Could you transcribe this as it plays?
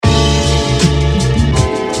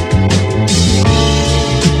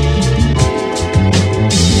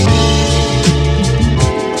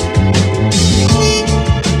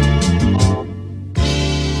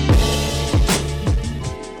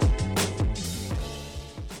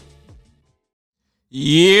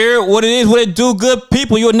Yeah, what it is, what it do, good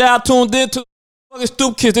people. You're now tuned in to fucking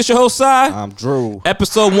Stoop Kids. This your host, side. I'm Drew.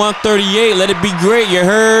 Episode 138. Let it be great. You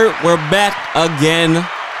heard? We're back again.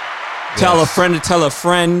 Tell a friend to tell a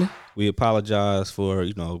friend. We apologize for,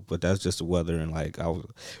 but that's just the weather and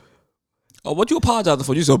What you apologizing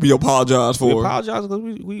for? You supposed to be apologized for. We apologize because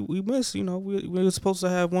we missed, we were supposed to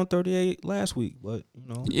have 138 last week, but,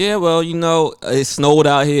 Yeah, well, it snowed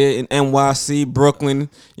out here in NYC, Brooklyn.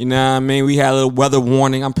 You know what I mean? We had a little weather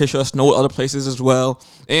warning. I'm pretty sure it snowed other places as well.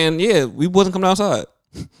 And, yeah, we wasn't coming outside.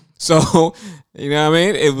 So, you know what I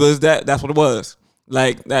mean? It was that's what it was.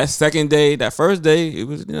 Like, that second day, that first day, it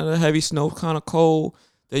was, the heavy snow, kind of cold.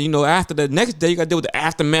 Then, after the next day, you got to deal with the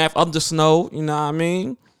aftermath of the snow. You know what I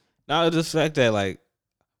mean? Now, the fact that,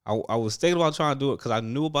 I was thinking about trying to do it because I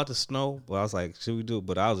knew about the snow, but I was like, should we do it?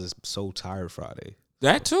 But I was just so tired Friday.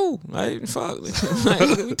 That too. Like, fuck. We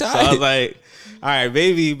tired. So I was like, all right,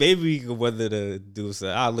 maybe we can weather to do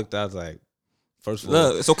something. I looked, I was like, first of all,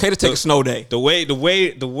 look, it's okay to take a snow day. The way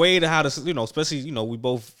to how to, especially, we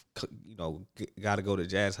both, got to go to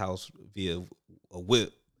Jazz house via a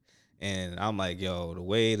whip. And I'm like, yo, the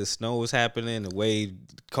way the snow is happening, the way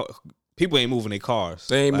people ain't moving their cars.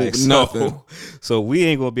 They ain't moving nothing. So we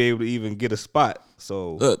ain't gonna be able to even get a spot.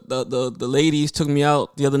 So the ladies took me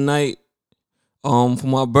out the other night, for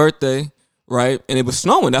my birthday, right? And it was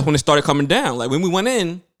snowing. That's when it started coming down. Like when we went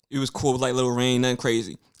in, it was cool, like little rain, nothing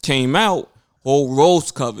crazy. Came out, whole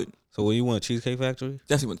roads covered. So when you went to Cheesecake Factory?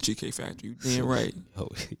 Definitely went to Cheesecake Factory. You damn right.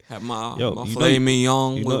 Had my you filet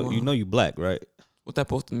mignon. You know you black, right? What that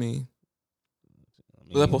supposed to mean?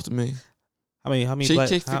 What that supposed to mean? How many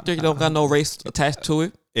Cheesecake Factory don't got no race attached to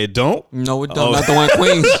it. It don't? No, it don't. Not the one in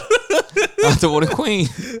Queens. Not the one in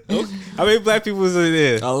Queens. How many black people is in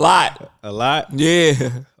there? A lot. A lot? Yeah.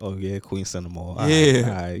 Oh yeah, Queens Center Mall. Yeah.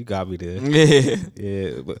 All right, you got me there. Yeah.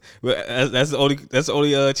 Yeah, but that's the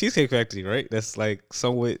only Cheesecake Factory, right? That's like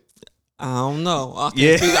somewhat. I don't know. I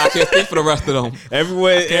can't speak for the rest of them.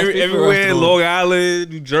 Everywhere, Long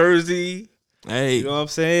Island, New Jersey. Hey, you know what I'm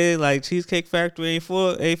saying? Like Cheesecake Factory ain't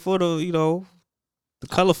for the the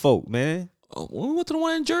color folk, man. When we went to the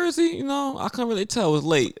one in Jersey, I couldn't really tell. It was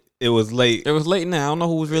late. It was late. It was late now. I don't know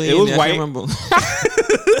who was really it in was there. White. I can't remember.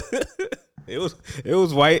 It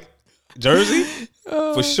was white. Jersey?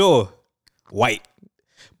 For sure. White.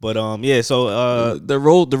 But yeah, so the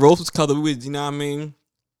road was colored. We was, you know what I mean?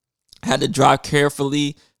 Had to drive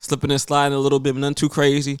carefully, slipping and sliding a little bit, but nothing too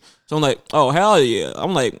crazy. So I'm like, oh hell yeah.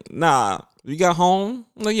 I'm like, nah. You got home?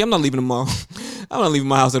 I'm like, yeah, I'm not leaving tomorrow. I'm not leaving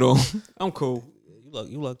my house at all. I'm cool.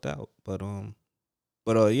 You lucked out. But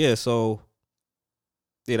yeah, so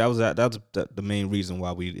yeah, that was the main reason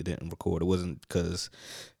why we didn't record. It wasn't because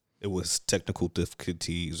it was technical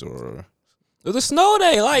difficulties or it was a snow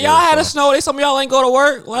day. Like y'all had a snow day. Some of y'all ain't go to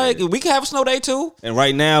work. Like we can have a snow day too. And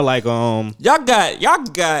right now, like y'all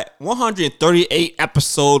got 138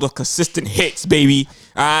 episodes of consistent hits, baby.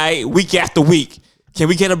 All right, week after week. Can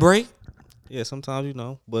we get a break? Yeah, sometimes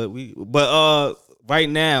but right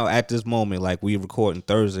now at this moment, like we recording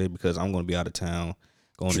Thursday because I'm gonna be out of town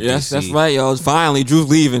going to DC. That's right, y'all. Finally, Drew's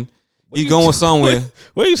leaving. He's going somewhere.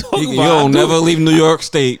 What are you talking about? You don't never leave New York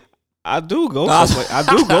State. I do go. I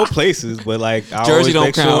do go places, but like I Jersey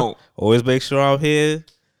don't count. Always make sure I'm here.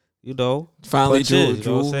 Finally,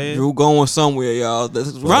 Drew going somewhere, y'all.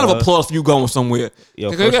 Round of applause for you going somewhere.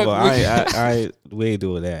 Yo, first of all, we ain't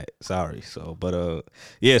doing that. Sorry. So, but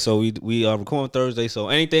yeah. So we are recording Thursday. So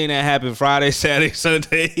anything that happened Friday, Saturday,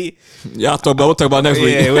 Sunday, y'all we'll talk about next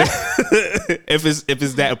week. if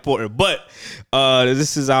it's that important. But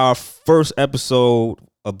this is our first episode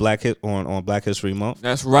of Black History Month.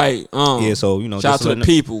 That's right. Yeah. So shout out to the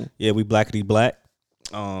people. Yeah, we blackity black.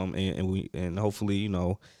 And hopefully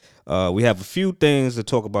we have a few things to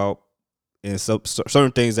talk about and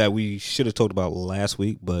certain things that we should have talked about last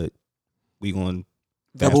week, but we going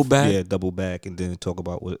double back. Yeah, double back and then talk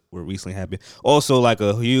about what recently happened. Also, like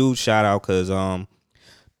a huge shout out because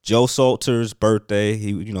Joe Salter's birthday.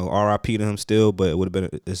 He R.I.P. to him still, but it would have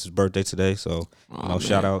been his birthday today. So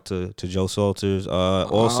shout out to Joe Salters.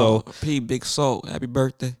 Also, Big Salt. Happy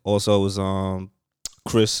birthday. Also was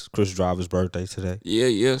Chris Driver's birthday today.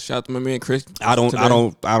 Yeah. Shout out to my man Chris. I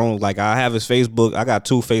don't like. I have his Facebook. I got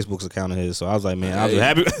 2 Facebooks account of his, so I was like, man, I was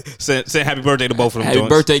happy. Say happy birthday to both of them. Happy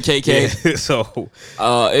birthday, KK. Yeah, so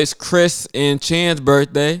it's Chris and Chan's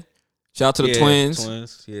birthday. Shout out to the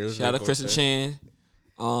twins. Yeah, shout out to Chris and Chan.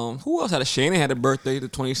 Who else had a Shannon had a birthday the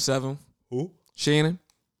 27th? Who? Shannon.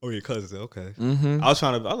 Oh, your cousin. Okay. Mm-hmm. I was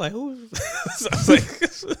like, who? I was like,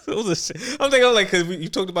 I'm thinking, because you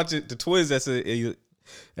talked about the twins that's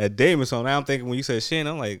at Damon. So now I'm thinking when you said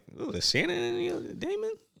Shannon, I'm like, oh, the Shannon and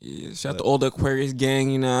Damon? Yeah, shout out to all the Aquarius gang,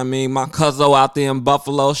 you know what I mean? My cousin out there in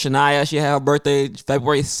Buffalo, Shania, she had her birthday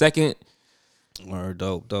February 2nd. Or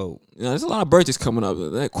dope. You know, there's a lot of birthdays coming up.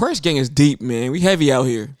 The Aquarius gang is deep, man. We heavy out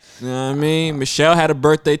here. You know what I mean? Michelle had a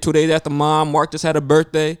birthday 2 days after mom. Mark just had a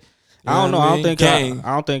birthday. I don't know. what I mean? don't think gang.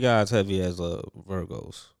 I don't think God's heavy as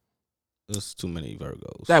Virgos. There's too many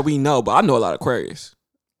Virgos. That we know, but I know a lot of Aquarius.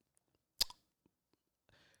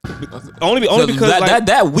 Only So because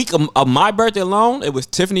that week of my birthday alone, it was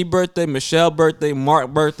Tiffany birthday, Michelle birthday, Mark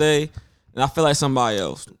birthday, and I feel like somebody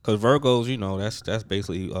else. because Virgos, you know, that's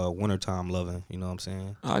basically wintertime loving. You know what I'm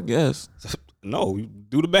saying? I guess. No, you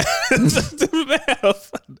do the math. Do the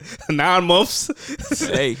math. 9 months.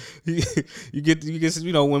 Hey, you get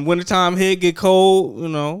you know, when wintertime hit, get cold. You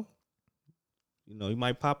know, you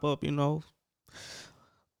might pop up. You know,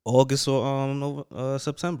 August or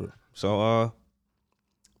September. So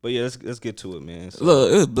but yeah, let's get to it, man. So,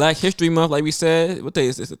 look, it was Black History Month, like we said. What day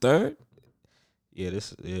is this? The 3rd?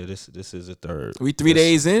 this is the 3rd. We 3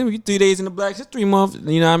 days in. We 3 days in the Black History Month.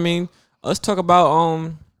 You know what I mean? Let's talk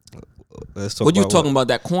about Let's talk. what you about talking about?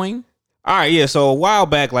 That coin? All right, yeah. So a while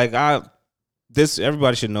back, like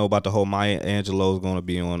everybody should know about the whole Maya Angelou is going to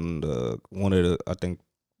be on one of the, I think,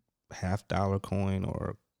 $50 coin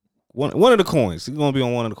or one of the coins. He's going to be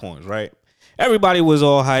on one of the coins, right? Everybody was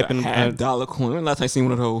all hyping. $50 coin. When last time I seen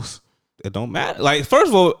one of those? It don't matter. Like, first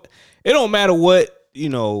of all, it don't matter what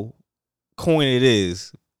coin it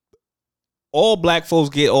is. All black folks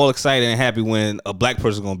get all excited and happy when a black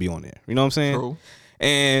person going to be on there. You know what I'm saying? True.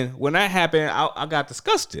 And when that happened, I got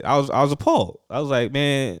disgusted. I was appalled. I was like,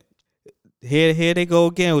 man, here they go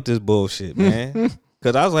again with this bullshit, man.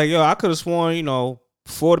 Because I was like, yo, I could have sworn,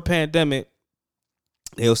 before the pandemic,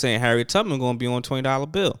 they were saying Harriet Tubman going to be on a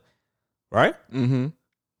 $20 bill, right? Mm-hmm.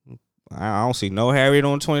 I don't see no Harriet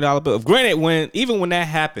on a $20 bill. Granted, even when that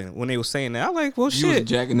happened, when they were saying that, I was like, well, You shit. was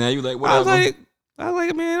jacking that. You like whatever. I was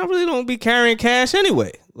like, man, I really don't be carrying cash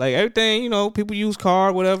anyway. Like everything, people use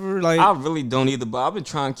card, whatever. Like I really don't either, but I've been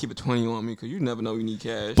trying to keep a 20 on me because you never know you need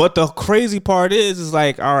cash. But the crazy part is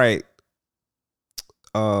like, all right,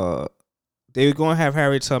 they were going to have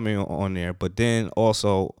Harriet Tubman on there, but then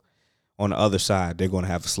also on the other side, they're going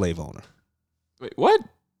to have a slave owner. Wait, what?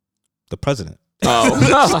 The president.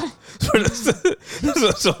 Oh,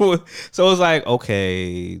 so it's like,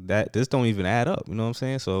 okay, this don't even add up. You know what I'm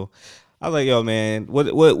saying? So I was like, yo, man,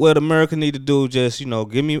 what America need to do? Just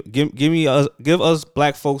give us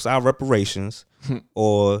black folks our reparations,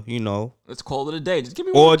 or let's call it a day. Just give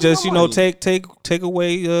me. Or just take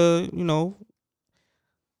away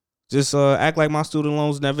just act like my student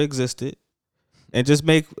loans never existed, and just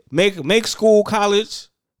make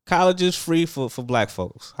colleges free for black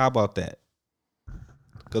folks. How about that?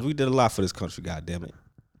 Because we did a lot for this country. God damn it!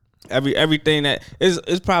 Everything that is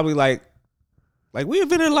probably like we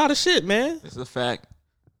invented a lot of shit, man. It's a fact.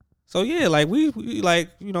 So yeah, like we like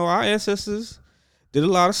our ancestors did a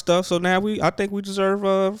lot of stuff. So now I think we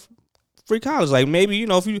deserve free college. Like maybe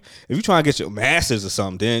if you trying to get your masters or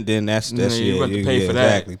something, then that's you have to pay for that.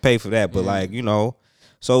 Exactly, pay for that. But like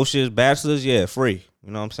associates, bachelors, yeah, free.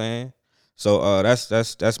 You know what I'm saying? So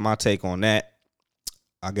that's my take on that.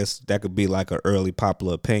 I guess that could be like an early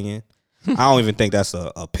popular opinion. I don't even think that's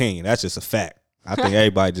a opinion. That's just a fact. I think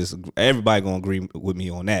everybody gonna agree with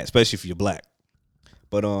me on that, especially if you're black.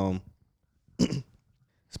 But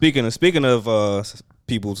speaking of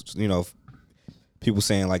people, people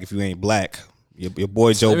saying like if you ain't black, your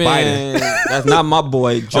boy Joe Biden. That's not my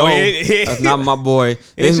boy Joe. That's not my boy.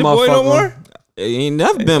 Ain't your boy no more? He ain't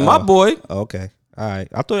never been my boy. Okay, all right.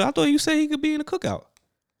 I thought you said he could be in the cookout.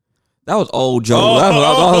 That was old Joe. That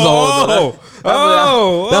was old.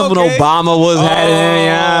 That's when Obama was having him. You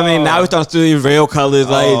know what I mean? Now he's starting to see real colors.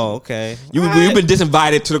 Like, okay. You've been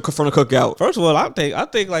disinvited from the cookout. First of all, I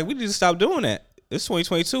think like we need to stop doing that. It's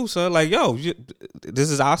 2022, son. Like, yo, this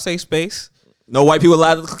is our safe space. No white people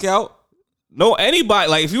allowed to cook out. No, anybody.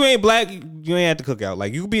 Like, if you ain't black, you ain't have to cook out.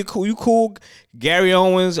 Like, you be cool. You cool. Gary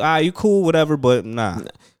Owens, you cool, whatever. But nah.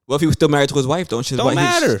 Well, if he was still married to his wife, don't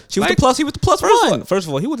matter. She was the plus. He was the plus one. First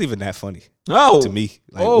of all, he wasn't even that funny. No, to me.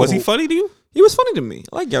 Like, was he funny to you? He was funny to me.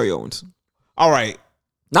 I like Gary Owens. All right.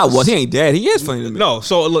 He ain't dead. He is funny to me. No.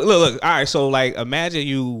 So look. All right. So like, imagine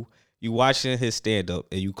you watching his stand up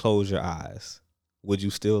and you close your eyes. Would you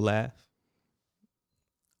still laugh?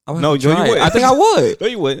 No, you wouldn't. I think I would. No,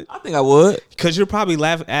 you wouldn't. I think I would. Because you're probably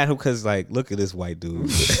laughing at him because like, look at this white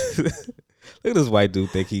dude. Look at this white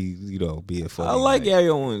dude think he, being funny. I like Gary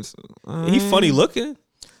Owens. He funny looking.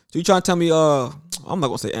 So you trying to tell me, I'm not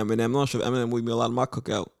going to say Eminem. I'm not sure if Eminem would be a lot of my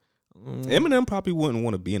cookout. Eminem probably wouldn't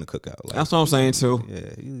want to be in a cookout. Like, that's what I'm saying too. Yeah.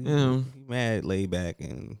 He mad, laid back,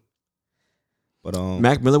 and But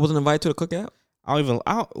Mac Miller wasn't invited to the cookout.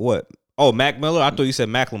 What? Oh, Mac Miller. I thought you said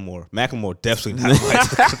Macklemore. Macklemore definitely not invited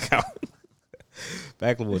to the cookout.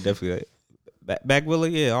 Macklemore definitely. Mac Miller,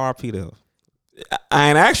 yeah, R.I.P. to him. I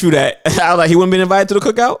ain't asked you that. I was like, he wouldn't been invited to the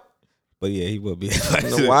cookout. But yeah, he will be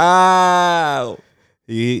invited. Wow.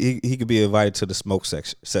 He could be invited to the smoke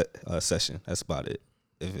session. That's about it.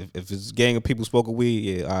 If it's a gang of people smoking weed,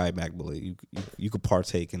 yeah, all right, Mac Miller, you could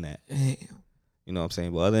partake in that. Damn. You know what I'm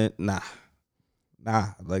saying? But other than nah,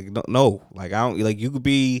 like no, like I don't like. You could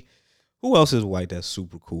be. Who else is white that's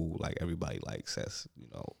super cool? Like everybody likes. That's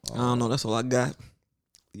I don't know. That's all I got.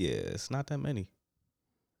 Yeah, it's not that many.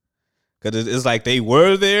 Cause it's like they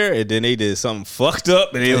were there and then they did something fucked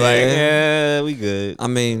up and they like, yeah, we good. I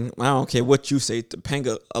mean, I don't care what you say.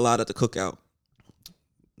 Topanga allowed at the cookout.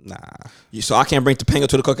 Nah. So I can't bring Topanga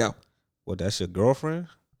to the cookout. Well, that's your girlfriend?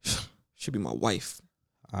 Should be my wife.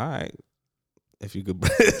 All right. If you could,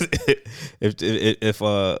 if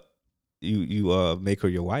you make her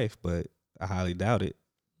your wife, but I highly doubt it.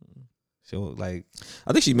 She'll like.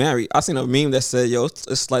 I think she married. I seen a meme that said, "Yo,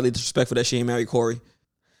 it's slightly disrespectful that she ain't married Corey."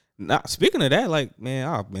 Nah, speaking of that, like,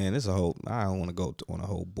 this a whole. I don't want to go on a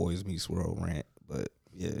whole Boys Meets World rant, but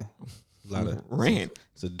yeah, a lot of rant.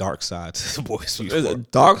 It's a dark side to the Boys Meets There's World. a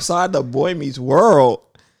dark side to Boy Meets World.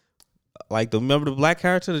 Like remember the black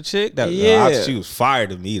character, the chick that she was fire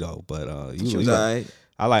to me though, but she was alright.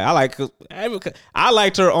 I liked her only because I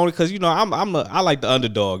like the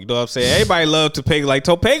underdog. You know what I'm saying? Everybody loved Topanga. Like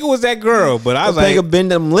Topanga was that girl, but I was Topanga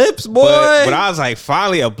bend them lips, boy. But I was like,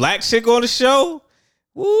 finally a black chick on the show.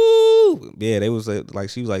 Woo! Yeah, they was like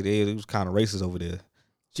she was like they was kind of racist over there.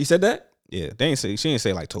 She said that. Yeah, she didn't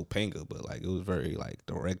say like Topanga, but like it was very like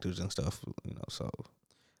directors and stuff. So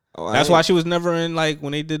that's why she was never in like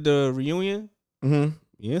when they did the reunion. Mm-hmm.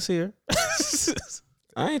 You didn't see her.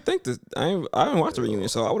 I didn't watch the reunion,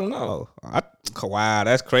 so I wouldn't know. Wow,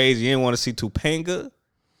 that's crazy. You didn't want to see Topanga?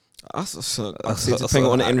 I see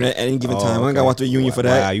Topanga on the internet at any given time. I ain't got to watch the reunion for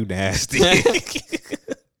that. Wow, you nasty. You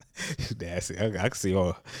nasty. I can see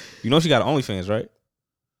all. You know she got OnlyFans, right?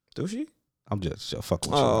 Do she? I'm just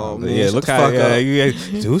fucking with you. Oh man, yeah, look how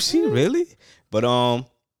do she really? But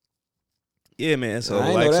yeah, man.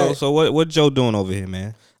 So what Joe doing over here,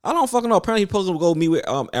 man? I don't fucking know. Apparently, he's supposed to go meet with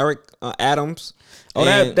Eric Adams. Oh,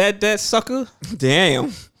 that sucker.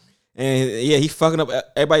 Damn. And yeah, he fucking up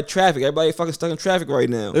everybody traffic. Everybody fucking stuck in traffic right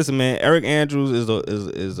now. Listen, man. Eric Andrews is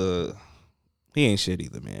a he ain't shit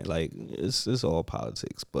either, man. Like it's all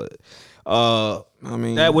politics, but I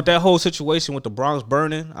mean that with that whole situation with the Bronx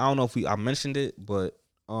burning. I don't know if I mentioned it, but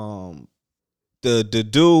the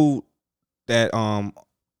dude that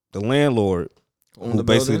the landlord, who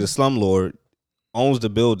basically the slumlord, owns the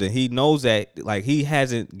building. He knows that like he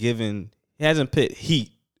hasn't put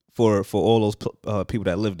heat for all those people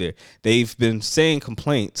that live there. They've been filing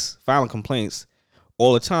complaints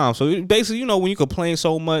all the time. So basically, when you complain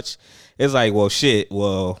so much, it's like, well, shit.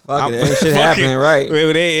 Well, ain't shit happening, right?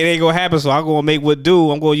 It ain't gonna happen. So I'm gonna make what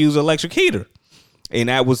do. I'm gonna use an electric heater, and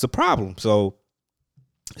that was the problem. So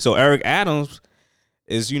Eric Adams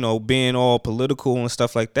is being all political and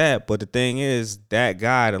stuff like that. But the thing is, that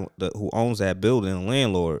guy who owns that building, the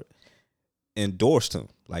landlord, endorsed him,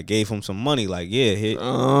 like gave him some money, like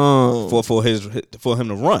for him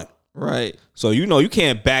to run. Right. So you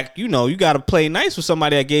can't back. You got to play nice with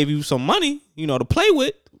somebody that gave you some money, to play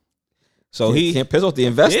with. So he can't piss off the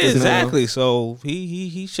investors. Yeah, exactly. Now. So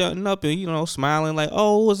he shutting up and smiling like,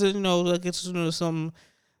 oh, was it like it's something.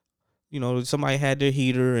 Somebody had their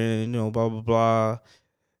heater and blah blah blah.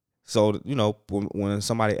 So when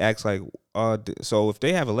somebody acts like, so if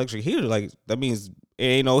they have electric heater, like that means it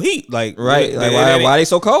ain't no heat, like right? Like why they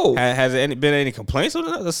so cold? Has there been any complaints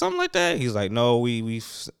or something like that? He's like, no, we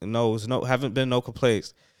haven't been no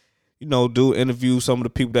complaints. Do interview some of the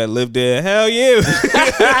people that live there. Hell yeah,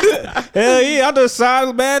 hell yeah! I just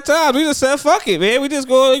signed bad times. We just said fuck it, man. We just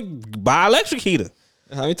go buy electric heater.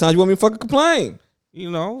 How many times you want me to fucking complain?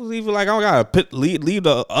 Leave it like I gotta leave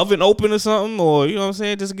the oven open or something, or what I'm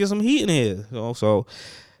saying, just to get some heat in here. So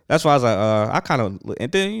that's why I was like, I kind of,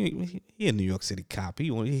 and then he a New York City cop. He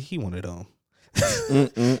one of them.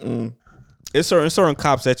 It's certain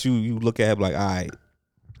cops that you look at like, all right,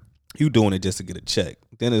 you doing it just to get a check.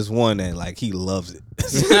 Then there's one that like he loves it.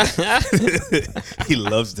 He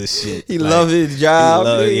loves this shit. He loves his job.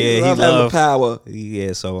 He loves the power.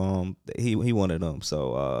 Yeah, so he one of them.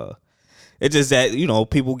 So it's just that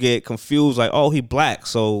people get confused like, oh, he black,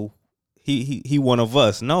 so he one of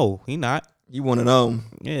us. No, he not. He one of them.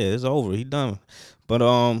 Yeah, it's over. He done. But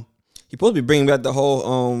he supposed to be bringing back the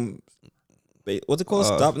whole what's it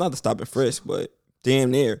called? Not the stop and frisk, but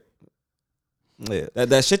damn near. Yeah.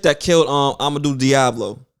 That shit that killed Amadou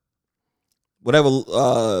Diablo.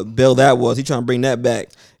 Whatever bill that was, he trying to bring that back.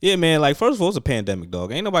 Yeah, man. Like, first of all, it's a pandemic,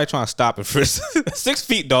 dog. Ain't nobody trying to stop it for 6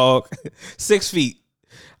 feet, dog. 6 feet.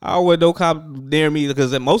 I don't want no cop near me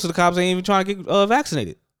because most of the cops ain't even trying to get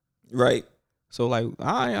vaccinated. Right. So, like,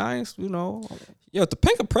 I ain't, you know. Yo,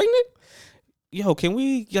 Topanga pregnant? Yo, can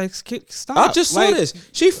we like stop? I just saw this.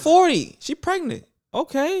 She 40. She pregnant.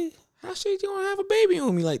 Okay. How she gonna have a baby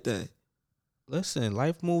on me like that? Listen,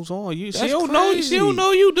 life moves on. She That's don't know. crazy. She don't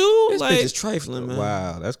know you do. This like, bitch is trifling, man.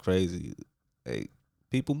 Wow, that's crazy. Hey,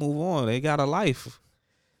 people move on. They got a life.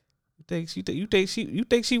 You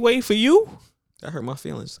think she waiting for you? That hurt my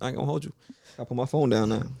feelings. I ain't gonna hold you. I put my phone down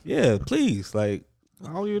now. Yeah, please. Like,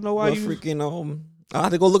 I don't even know why you freaking I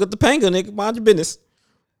had to go look at Topanga, nigga. Mind your business.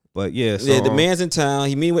 But yeah, so, yeah, the man's in town.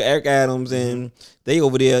 He meeting with Eric Adams, and they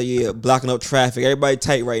over there, blocking up traffic. Everybody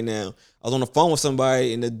tight right now. I was on the phone with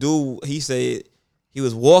somebody, and the dude, he said he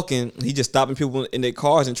was walking. He just stopping people in their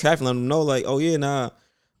cars and traffic, letting them know, like, oh yeah, nah,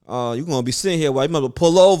 you gonna be sitting here while you might as well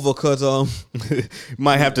pull over, cause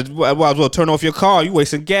might have to. Might as well turn off your car. You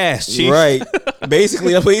wasting gas, chief. Right.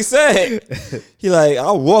 Basically, that's what he said. He like,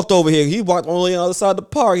 I walked over here. He walked only on the other side of the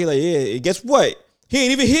park. He like, yeah. Guess what? He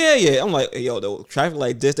ain't even here yet. I'm like, hey, yo, the traffic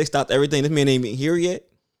like this, they stopped everything. This man ain't even here yet.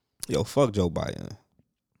 Yo, fuck Joe Biden.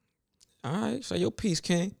 All right, say your piece,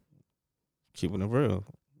 King. Keeping it real.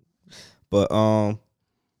 But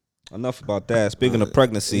enough about that. Speaking of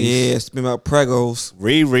pregnancies, yeah, speaking about pregos,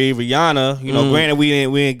 Riri, Rihanna. You know, granted we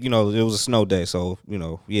ain't. You know, it was a snow day, so you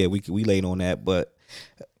know, yeah, we laid on that. But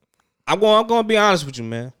I'm going to be honest with you,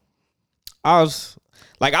 man. I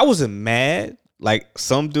wasn't mad. Like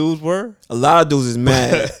some dudes were. A lot of dudes is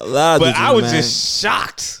mad. A lot of but dudes I was mad just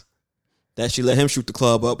shocked that she let him shoot the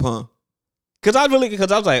club up, huh? Cause I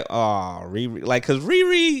was like, oh, Riri, like, cause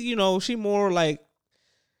Riri, you know, she more like,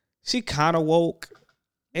 she kind of woke.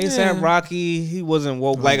 ASAP Rocky, he wasn't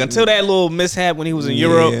woke. Like until that little mishap when he was in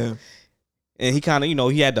Europe, and he kind of, you know,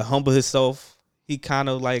 he had to humble himself. He kind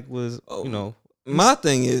of like was, you know. My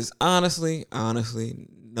thing is honestly,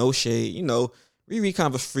 no shade. You know, Riri kind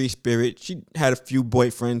of a free spirit. She had a few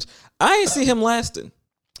boyfriends. I ain't see him lasting.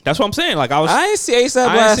 That's what I'm saying. Like I ain't see ASAP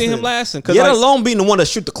lasting. I ain't see him lasting. Yet alone being the one to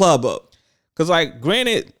shoot the club up. Cause like,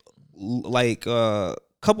 granted, like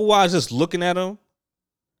couple wise just looking at him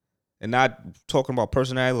and not talking about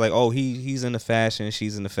personality. Like, oh, he's into fashion,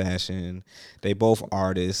 she's into fashion. They both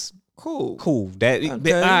artists. Cool.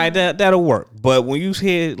 That'll work. But when you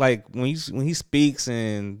hear like when he speaks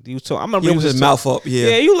and you talk, I'm gonna bring his mouth up.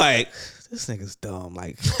 Yeah, you like, this nigga's dumb.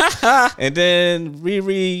 Like, and then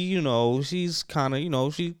Riri, you know, she's kind of, you know,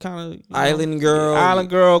 island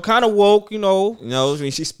girl, kind of woke, you know. You know, when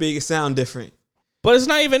she speaks, it sound different. But it's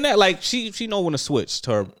not even that. Like, she know when to switch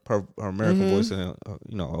to her American voice and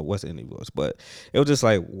you know, her West Indian voice. But it was just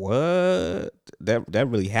like, what? That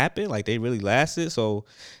really happened? Like, they really lasted? So,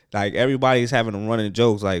 like, everybody's having them running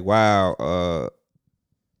jokes like, wow,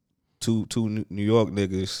 two New York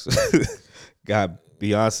niggas got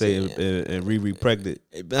Beyonce and Riri pregnant.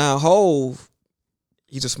 Now, Hov,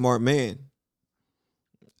 he's a smart man.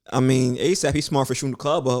 I mean, ASAP, he's smart for shooting the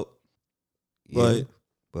club up. But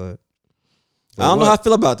I don't know how I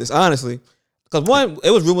feel about this, honestly. Because one, it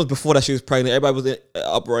was rumors before that she was pregnant. Everybody was in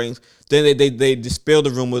uproarings. Then they dispelled the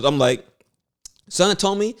rumors. I'm like, someone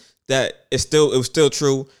told me that it was still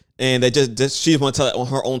true, and they just she just want to tell it on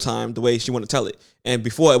her own time, the way she want to tell it. And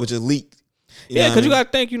before it was just leaked. Yeah, because you got to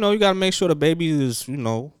think, you know, you got to make sure the baby is, you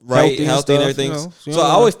know, right, healthy and everything. You know, so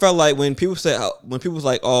I always felt like when people was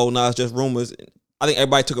like, oh, no, it's just rumors, I think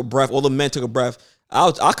everybody took a breath. All the men took a breath.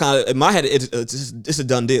 I kind of, in my head, it's a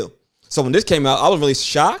done deal. So when this came out, I was really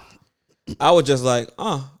shocked. I was just like,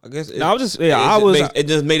 oh, I guess. It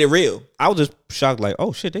just made it real. I was just shocked, like,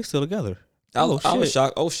 oh shit, they still together. I was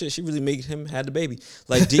shocked. Oh shit, she really made him have the baby.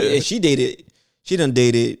 Like she done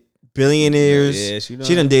dated billionaires. Yeah,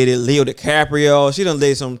 she done dated Leo DiCaprio. She done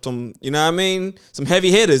dated some, you know what I mean? Some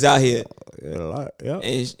heavy hitters out here. Yeah, a lot. Yeah.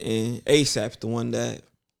 And ASAP's the one that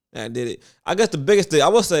did it. I guess the biggest thing I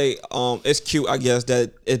will say, it's cute. I guess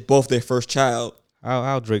that it's both their first child.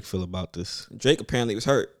 How Drake feel about this? Drake apparently was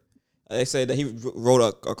hurt. They say that he wrote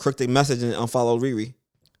a cryptic message and unfollowed Riri.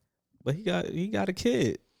 But he got a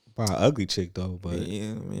kid by an ugly chick though. But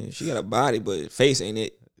yeah, I mean, she got a body, but face ain't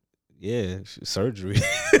it. Yeah, surgery.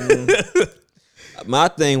 My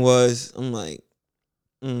thing was, I'm like,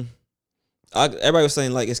 everybody was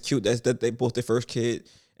saying like it's cute that they both their first kid,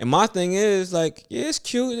 and my thing is like, yeah, it's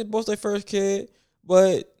cute they both their first kid,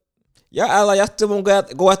 but y'all act like y'all still won't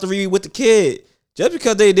go after Riri with the kid. Just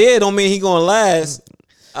because they did don't mean he gonna last.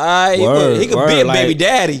 He could be a baby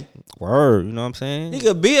daddy. Word, you know what I'm saying? He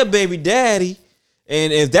could be a baby daddy,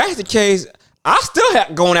 And if that's the case, I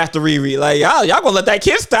still going after Riri. Like y'all gonna let that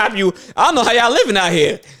kid stop you? I don't know how y'all living out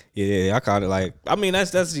here. Yeah, I kind of like. I mean,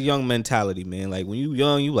 that's the young mentality, man. Like when you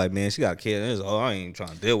young, you like, man, she got a kid. And I ain't trying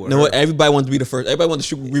to deal with You know her. what? Everybody wants to be the first. Everybody wants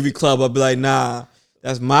to shoot Riri Club up. Be like, nah,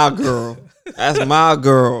 that's my girl. That's my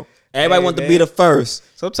girl. Everybody wants to be the first.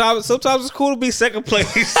 Sometimes it's cool to be second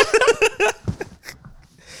place.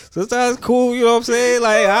 Sometimes it's cool, you know what I'm saying?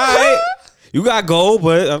 Like, all right, you got gold,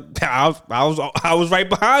 but I was right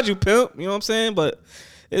behind you, pimp. You know what I'm saying? But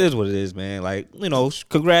it is what it is, man. Like, you know,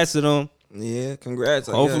 congrats to them. Yeah, congrats.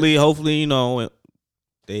 Hopefully, you know,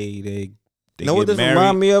 they know what get this married.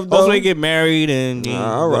 remind me of, though? Hopefully, they get married and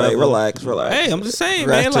all right, relax. Hey, I'm just saying,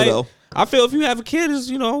 Congrats man. to Like, I feel if you have a kid,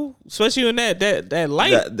 is, you know, especially in that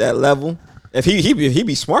light, that level. If he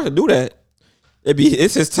be smart to do that,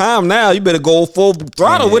 it's his time now. You better go full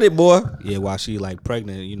throttle with it, boy. Yeah, while she like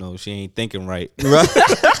pregnant, you know, she ain't thinking right. Right.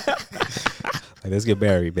 Like, let's get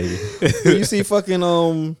married, baby. You see,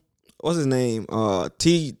 fucking what's his name?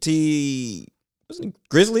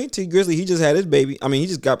 Grizzly. T Grizzly. He just had his baby. I mean, he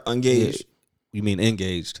just got engaged. You mean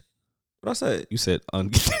engaged? What I said? You said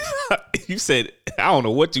you said, I don't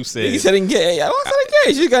know what you said. He said engaged. I said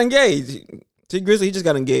engaged. He got engaged. T Grizzly. He just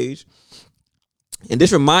got engaged. And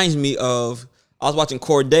this reminds me of, I was watching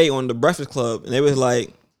Corday on the Breakfast Club, and they was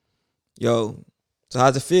like, yo, so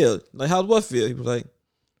how's it feel? Like, how's what feel? He was like,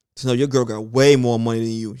 to know your girl got way more money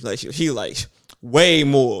than you. Like, she like way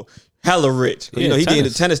more, hella rich. Yeah, you know, he did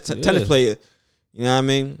a tennis player. You know what I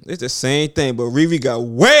mean? It's the same thing, but Riri got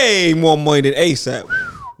way more money than ASAP.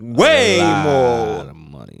 Way more of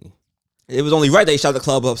money. It was only right that he shot the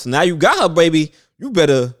club up. So now you got her, baby. You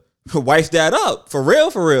better wife that up. For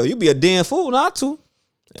real, for real. You be a damn fool not to.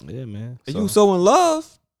 Yeah, man. You so in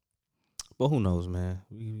love. But who knows, man?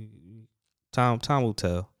 Time will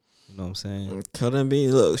tell. You know what I'm saying? Couldn't be.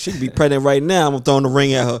 Look, she could be pregnant right now. I'm throwing the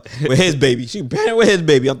ring at her with his baby. She pregnant with his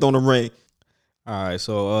baby. I'm throwing the ring. All right,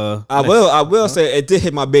 so I will say it did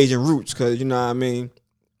hit my Bayesian roots, because you know what I mean.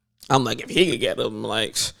 I'm like, if he could get them,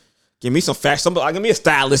 like, give me some facts. Somebody, give me a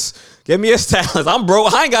stylist. Give me a stylist. I'm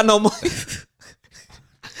broke. I ain't got no money.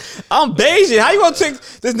 I'm Bayesian. How you gonna take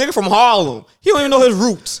this nigga from Harlem? He don't even know his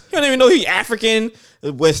roots. He don't even know he African,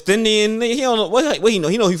 West Indian. He don't know what he know.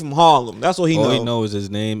 He know he from Harlem. That's what he know. All he knows is his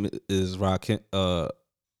name is Rakim,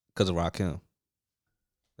 because of Rakim.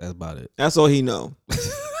 That's about it. That's all he know.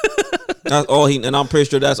 That's all he, and I'm pretty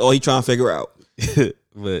sure that's all he trying to figure out.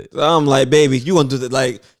 But so I'm like, baby, you gonna do that?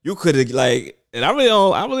 Like, you could have, like, and I really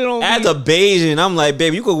don't. As a Bayesian, I'm like,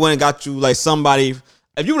 baby, you could went and got you like somebody.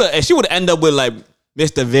 If she would end up with like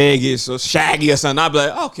Mr. Vegas or Shaggy or something, I'd be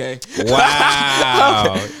like, okay, wow,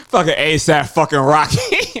 okay. Fucking ASAP, fucking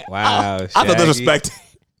Rocky. Wow, I feel disrespected.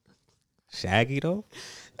 Shaggy though.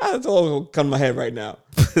 That's all come to my head right now.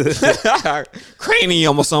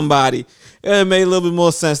 Cranium or somebody. It made a little bit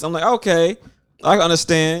more sense. I'm like, okay, I can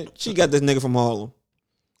understand. She got this nigga from Harlem.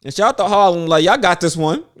 And shout out to Harlem, like, y'all got this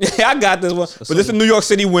one. Y'all got this one. But this is a New York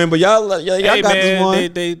City win, but y'all got this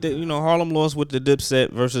one. They you know, Harlem lost with the Dipset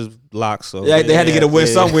versus Lox. So yeah, they had to get a win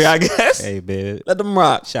somewhere, I guess. Hey, man. Let them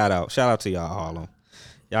rock. Shout out to y'all, Harlem.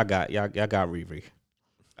 Y'all got Riri.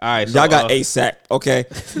 All right, so, y'all got ASAP, okay?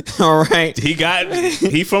 All right.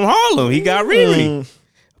 He from Harlem. He got Riri.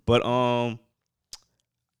 But all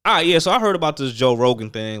right, yeah. So I heard about this Joe Rogan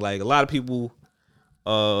thing. Like, a lot of people,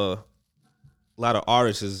 a lot of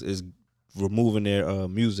artists is removing their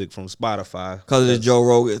music from Spotify because of the Joe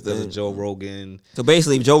Rogan thing. Because of Joe Rogan. So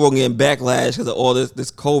basically, Joe Rogan getting backlash because of all this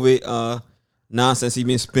COVID nonsense he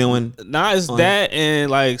been spewing. Nah, it's that and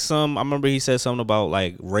like I remember he said something about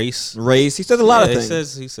like race. He says a lot of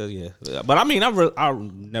things. He says yeah. But I mean, I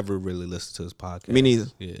never really listened to his podcast. Me neither.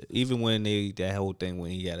 Yeah, even when that whole thing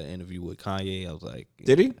when he had an interview with Kanye, I was like,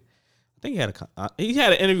 did he? I think he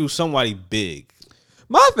had an interview with somebody big.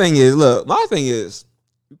 My thing is,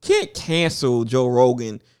 you can't cancel Joe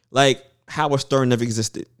Rogan like Howard Stern never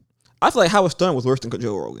existed. I feel like Howard Stern was worse than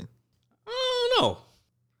Joe Rogan. I don't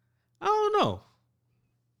know.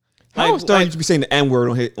 Howard Stern used to be saying the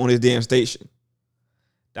N-word on his damn station.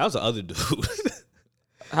 That was the other dude.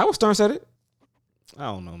 Howard Stern said it? I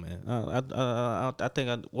don't know, man. I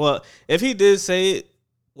think if he did say it,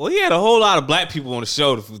 well, he had a whole lot of black people on the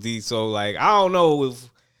show so like I don't know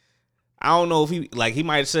if he like he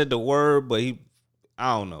might have said the word, but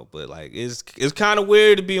I don't know, but like it's kind of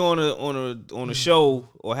weird to be on a show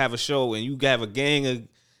or have a show and you have a gang of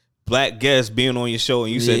black guests being on your show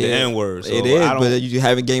and you said the N-word. So it is, but you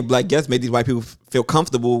having gang black guests made these white people feel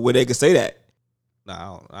comfortable where they can say that.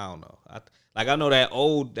 No, I don't know. I know that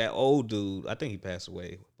old dude. I think he passed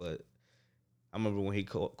away, but I remember when he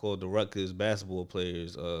called the Rutgers basketball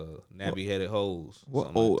players nappy headed hoes.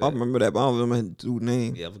 I remember that, but I don't remember his dude's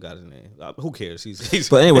name. Yeah, I forgot his name. Who cares? He's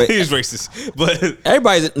but anyway, he's racist. But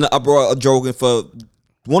everybody's brought Joe Rogan for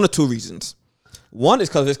one or two reasons. One is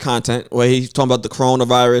because of his content, where he's talking about the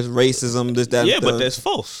coronavirus, racism, this, that. Yeah, but that's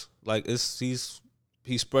false. Like he's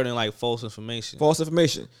spreading like false information. False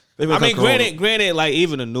information. I mean, granted, like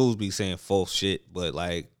even the news be saying false shit, but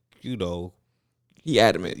like he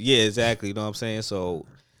adamant. Yeah, exactly. You know what I'm saying? So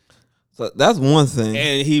that's one thing.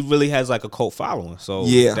 And he really has like a cult following. So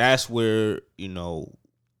yeah, that's where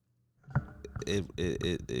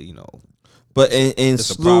But in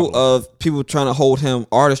slew of people trying to hold him,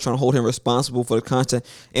 artists trying to hold him responsible for the content,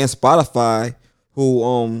 and Spotify,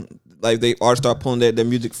 who they artists start pulling their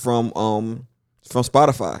music from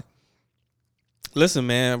Spotify. Listen,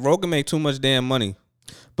 man, Rogan make too much damn money.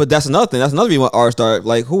 But that's another thing. That's another reason why artists start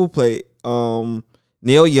who played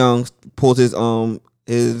Neil Young pulls his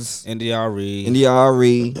NDRE.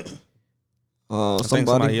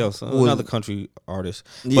 Somebody else, another country artist.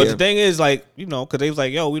 Yeah. But the thing is, because they was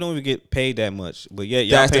like, "Yo, we don't even get paid that much." But yeah,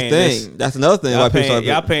 y'all that's paying the thing. This, that's another thing.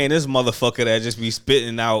 Y'all paying this motherfucker that just be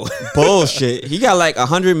spitting out bullshit. He got like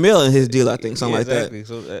 $100 million in his deal, I think, something exactly. like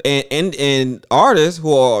that. So and artists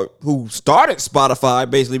who started Spotify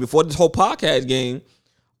basically before this whole podcast game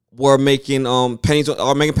were making pennies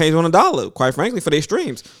on a dollar. Quite frankly, for their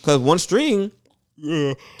streams, because one stream.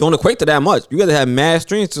 Yeah. Don't equate to that much. You got to have mass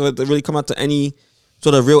streams to really come out to any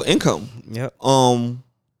sort of real income. Yep. So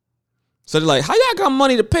they're like, how y'all got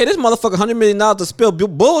money to pay this motherfucker $100 million to spill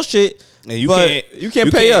bullshit? And you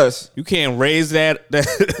can't pay us. You can't raise that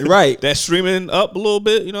right. that streaming up a little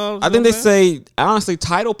bit. You know. I think they say honestly,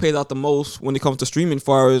 Tidal pays out the most when it comes to streaming, as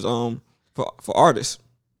far as for artists.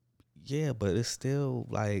 Yeah, but it's still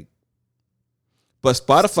like. But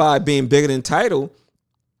Spotify being bigger than Tidal.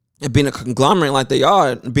 And being a conglomerate like they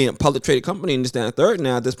are, being a public traded company and this, that, and third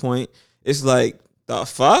now at this point, it's like, the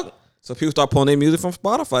fuck? So people start pulling their music from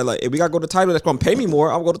Spotify. Like, if we gotta go to Tidal that's gonna pay me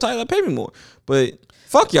more, I'll go to Tidal that pay me more. But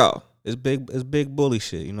fuck y'all. It's big bully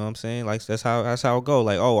shit, you know what I'm saying? Like that's how it go.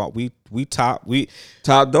 Like, we top dog.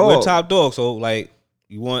 We're top dog. So like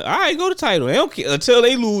you want all right, go to Tidal. They don't care until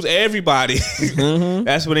they lose everybody. Mm-hmm.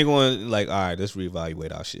 That's when they going like, all right, let's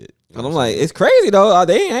reevaluate our shit. And I'm like, it's crazy though.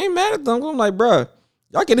 They ain't mad at them. I'm like, bruh.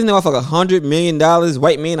 Y'all get this nigga for $100 million,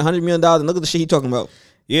 white man, $100 million, and look at the shit he talking about.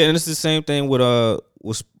 Yeah, and it's the same thing with the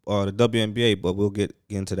WNBA, but we'll get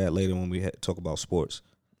into that later when we talk about sports.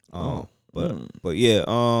 But yeah,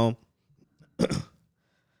 all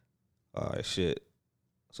right, shit.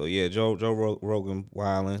 So yeah, Joe Rogan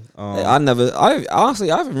wilding. I honestly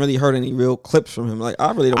haven't really heard any real clips from him. Like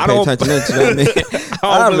I really don't pay attention to that.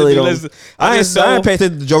 I really don't. Listen. I didn't pay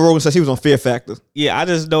attention to Joe Rogan since he was on Fear Factor. Yeah, I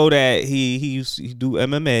just know that he do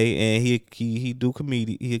MMA and he do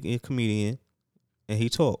comedian. He a comedian and he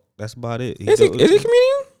talk. That's about it. Is he a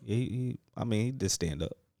comedian? Yeah, he did stand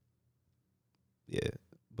up. Yeah,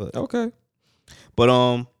 but okay. But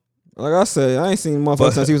like I said, I ain't seen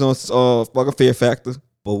motherfucker since he was on fucking Fear Factor.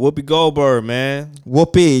 But Whoopi Goldberg, man.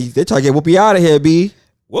 Whoopi. They try to get Whoopi out of here, B.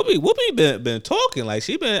 Whoopi been talking. Like,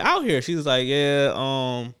 she been out here. She was like, yeah,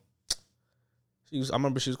 I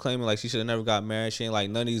remember she was claiming like she should have never got married. She ain't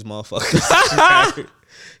like none of these motherfuckers.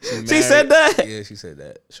 She said that? Yeah, she said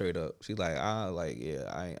that. Straight up. She like, I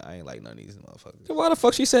ain't like none of these motherfuckers. So why the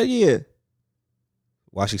fuck she said yeah?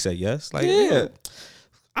 Why she said yes? Like, yeah.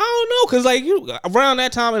 I don't know, cause like around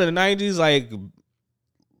that time in the 90s,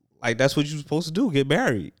 like that's what you were supposed to do, get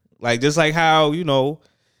married. Like just like how,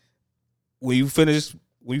 when you finish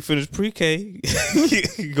pre-K,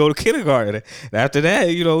 you go to kindergarten. And after that,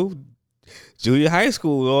 junior high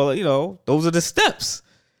school, all those are the steps.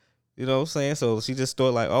 You know what I'm saying? So she just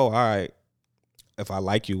thought like, oh, all right, if I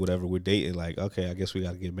like you, whatever, we're dating, like, okay, I guess we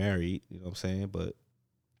gotta get married. You know what I'm saying? But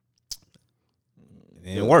it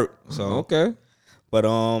didn't work. So okay. But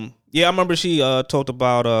yeah, I remember she talked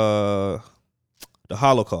about the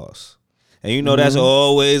Holocaust, and that's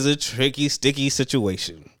always a tricky, sticky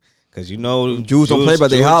situation because Jews don't play by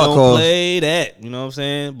the Holocaust. Don't play that, you know what I'm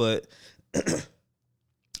saying? But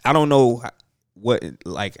I don't know what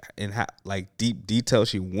in how deep detail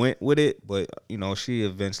she went with it, but she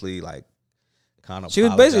eventually kind of. She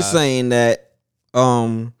was basically saying that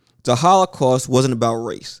the Holocaust wasn't about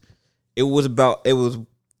race. It was.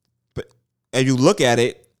 And you look at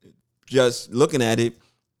it, just looking at it,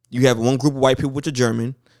 you have one group of white people which are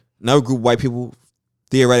German, another group of white people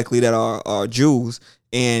theoretically that are Jews,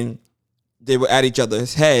 and they were at each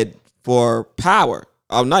other's head for power.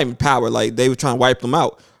 Not even power, like they were trying to wipe them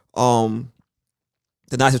out.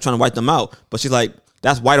 The Nazis were trying to wipe them out, but she's like,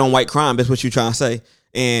 that's white on white crime. That's what you're trying to say.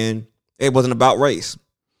 And it wasn't about race.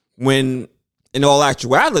 When in all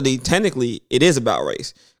actuality, technically, it is about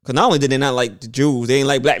race. Because not only did they not like the Jews, they didn't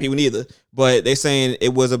like black people neither. But they saying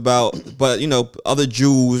it was about, but other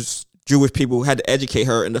Jewish people had to educate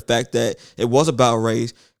her in the fact that it was about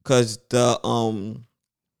race because the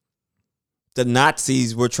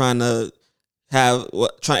Nazis were trying to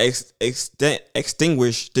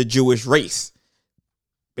extinguish the Jewish race.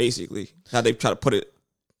 Basically, how they try to put it.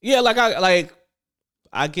 Yeah,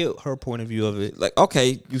 I get her point of view of it. Like,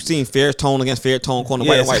 okay, you've seen fair tone against fair tone, calling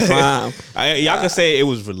white crime. Y'all can say it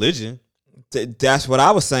was religion. That's what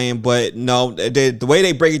I was saying, but no, the way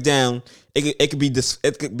they break it down, it could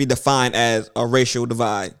be defined as a racial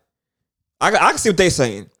divide. I can see what they're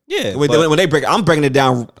saying. Yeah, when they break it, I'm breaking it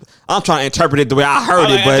down. I'm trying to interpret it the way I heard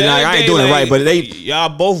it, but I ain't doing it right. But y'all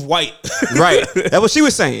both white, right? That's what she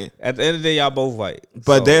was saying. At the end of the day, y'all both white,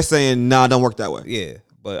 but they're saying nah, it don't work that way. Yeah.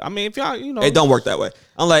 But I mean, if y'all, it don't work that way.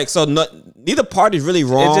 I'm like, so neither party's really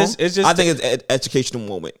wrong. It's just I think it's an educational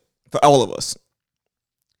moment for all of us.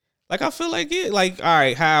 Like, I feel like all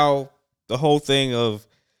right, how the whole thing of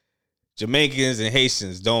Jamaicans and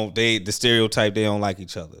Haitians the stereotype they don't like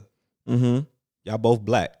each other. Mm-hmm. Y'all both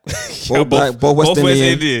black, both West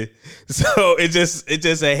Indian. So it's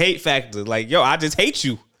just a hate factor. Like, yo, I just hate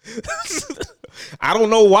you. I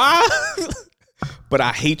don't know why, but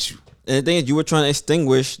I hate you. And the thing is, you were trying to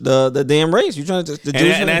extinguish the damn race. You trying to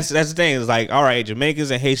and that's the thing. It's like, all right, Jamaicans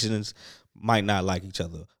and Haitians might not like each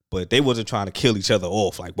other, but they wasn't trying to kill each other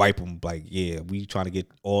off, like wipe them. Like, yeah, we trying to get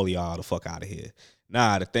all y'all the fuck out of here.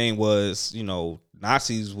 Nah, the thing was,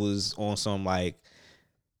 Nazis was on some like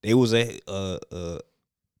they was they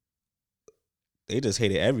just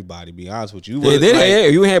hated everybody. To be honest with you,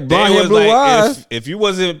 you had blonde hair, blue eyes. If you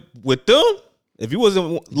wasn't with them. If you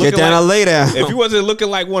wasn't looking get down and lay down. If you wasn't looking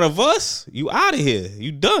like one of us, you out of here.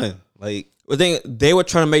 You done. Like, the thing, they were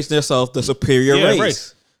trying to make themselves the superior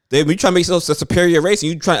race. They were trying to make themselves the superior race,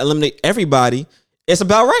 and you trying to eliminate everybody. It's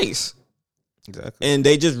about race. Exactly. And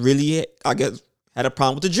they just really, I guess, had a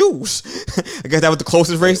problem with the Jews. I guess that was the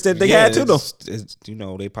closest race that they had to them. They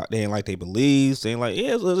didn't like their beliefs. They didn't like.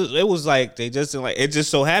 Yeah, it was like they just didn't like. It just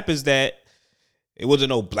so happens that it wasn't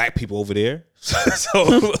no black people over there,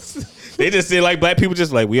 so. They just did like black people,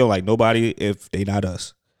 just like we don't like nobody if they not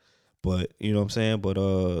us. But you know what I'm saying. But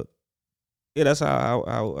yeah, that's how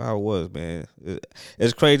it was, man.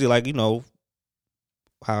 It's crazy, like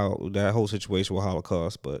how that whole situation with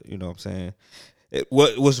Holocaust. But you know what I'm saying.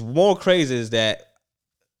 What was more crazy is that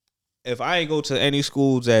if I ain't go to any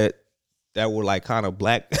schools that were like kind of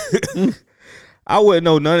black, I wouldn't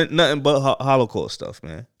know nothing but Holocaust stuff,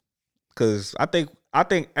 man. Because I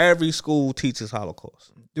think every school teaches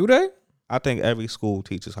Holocaust. Do they? I think every school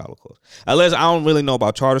teaches Holocaust. Unless I don't really know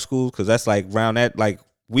about charter schools, because that's like around that, like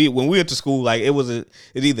when we went to school, like it's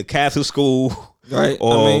either Catholic school, right,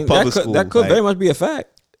 or public school. That could very much be a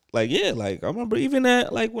fact. Like, yeah, like I remember even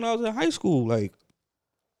that, like when I was in high school, like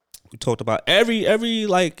we talked about every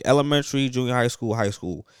like elementary, junior high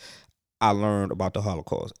school, I learned about the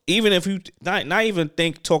Holocaust. Even if you not even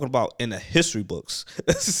talking about in the history books.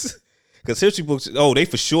 Because history books, they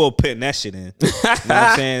for sure putting that shit in. You know what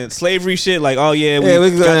I'm saying? Slavery shit, like, oh yeah,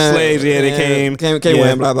 we got slaves, they came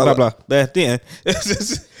in, blah, blah, blah. But then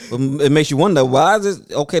it makes you wonder, why is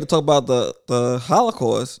it okay to talk about the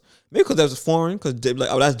Holocaust? Maybe because that's foreign, because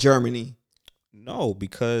like, that's Germany. No,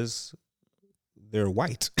 because they're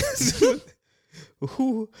white.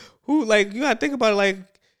 who like, you gotta think about it, like,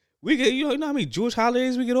 we get, you know how many Jewish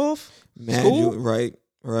holidays we get off? School?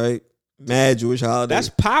 Right. Mad Jewish holiday. That's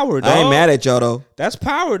power, dog. I ain't mad at y'all though. That's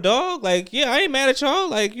power, dog. Like, yeah, I ain't mad at y'all.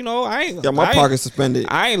 Like, I ain't. Yeah, my pocket suspended.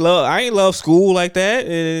 I ain't love school like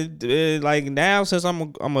that. Like now, since I'm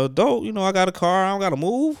an adult, I got a car. I don't gotta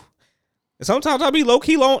move. And sometimes I be low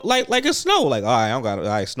key like it's snow. Like, all right, I don't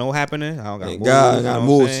got snow happening. I don't gotta move. God, I gotta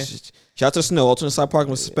move. Shout out to snow. Alternate side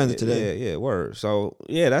parking was suspended today. Yeah, word. So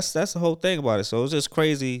yeah, that's the whole thing about it. So it's just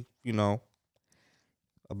crazy,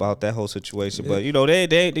 about that whole situation. But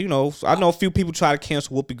they I know a few people try to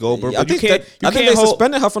cancel Whoopi Goldberg, but I think they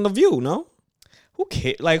suspended her from The View. No, who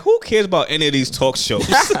cares about any of these talk shows?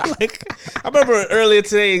 Like, I remember earlier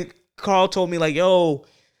today, Carl told me like, yo,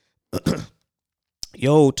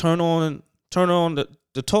 turn on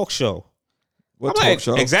the talk show. What talk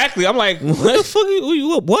show? Exactly. I'm like, what the fuck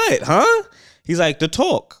you what? Huh? He's like, The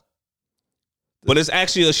Talk. But it's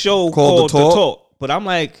actually a show called The Talk. But I'm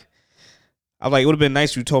like, it would have been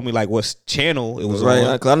nice if you told me like what channel it was right,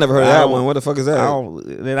 on. Because I never heard of that one. What the fuck is that?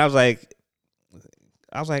 Then I was like,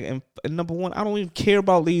 and number one, I don't even care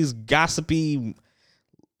about these gossipy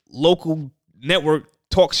local network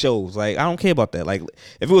talk shows. Like I don't care about that. Like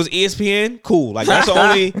if it was ESPN, cool. Like that's the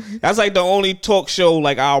only. That's like the only talk show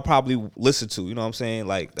like I'll probably listen to. You know what I'm saying?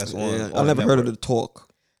 Like that's on. Yeah, on I never the heard of network. the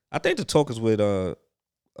talk. I think the talk is with the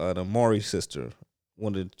Maury sister,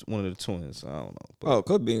 one of the twins. I don't know. But, Oh,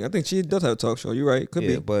 could be. I think she does have a talk show. You're right. Could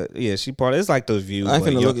yeah, be. but yeah, she part. It's like the View. I ain't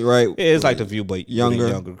but finna look it right. Yeah, it's like the View, but younger.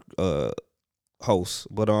 younger host.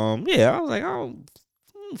 But yeah, I was like, I don't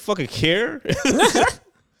fucking care.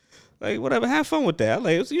 Like whatever, have fun with that.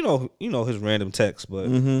 Like it's, you know his random text, but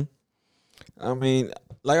I mean,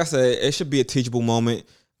 like I said, it should be a teachable moment.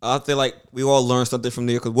 I feel like we all learn something from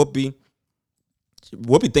there because Whoopi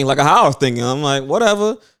think like how I was thinking. I'm like,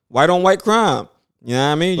 whatever, white on white crime. You know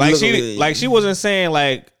what I mean? She wasn't saying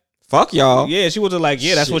like fuck y'all. yeah, she wasn't like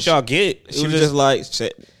yeah, that's what y'all get. She was just like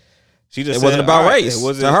shit. She just it wasn't said, about right, race it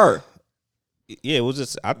wasn't, to her. Yeah, it was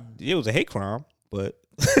just it was a hate crime, but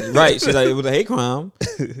right. She's like it was a hate crime,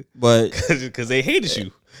 but because they hated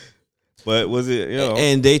you. But was it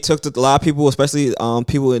And they took a lot of people, especially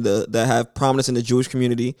people that have prominence in the Jewish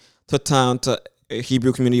community, took time to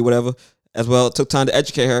Hebrew community, whatever, as well. Took time to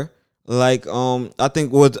educate her. Like I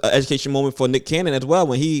think it was an education moment for Nick Cannon as well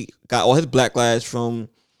when he got all his backlash from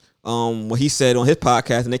what he said on his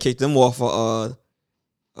podcast, and they kicked them off for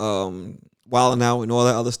Wilding Out and all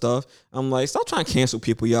that other stuff. I'm like, stop trying to cancel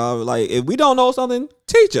people, y'all. Like, if we don't know something,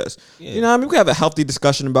 teach us. Yeah. You know what I mean? We can have a healthy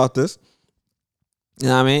discussion about this. You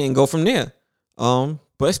know what I mean? And go from there.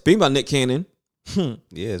 But speaking about Nick Cannon.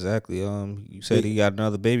 Yeah, exactly. You said he got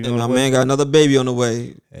another baby on my the way? man got another baby on the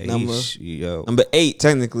way. Hey, number 8,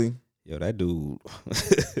 technically. Yo, that dude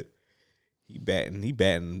he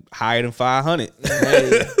batting higher than 500.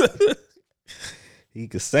 Hey. He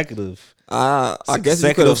consecutive. I guess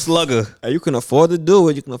consecutive slugger. You can afford to do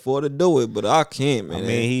it. You can afford to do it, but I can't, man. I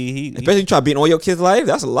mean, he especially try beating all your kids' life.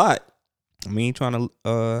 That's a lot. I mean, he trying to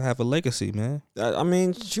have a legacy, man. I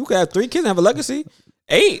mean, you could have 3 kids and have a legacy.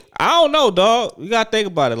 8, I don't know, dog. You gotta think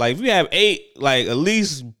about it. Like, if you have 8, like at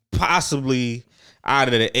least possibly out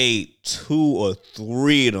of the 8, 2 or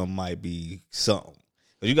 3 of them might be something.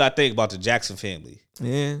 But you gotta think about the Jackson family.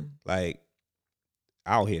 Yeah. Like,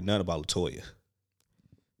 I don't hear nothing about LaToya.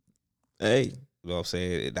 Hey, you know what I'm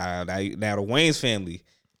saying? Now the Wayans family,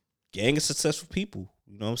 gang of successful people.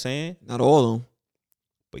 You know what I'm saying? Not all of them,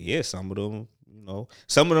 but yeah, some of them.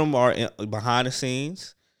 Some of them are behind the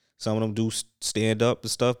scenes. Some of them do stand up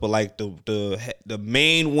and stuff. But like the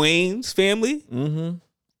main Wayans family,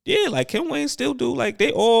 yeah, like Kim Wayne still do. Like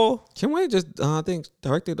they all. Kim Wayne just I think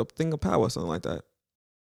directed a Thing of Power or something like that.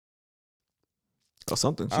 Or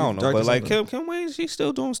something. I don't know, but like Kim Wayne, she's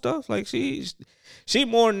still doing stuff. Like she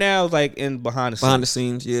more now like in behind the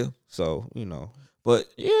scenes, yeah. So but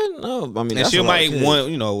yeah, no, I mean, and she might want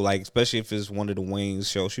like especially if it's one of the Wayne's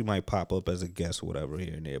shows, she might pop up as a guest or whatever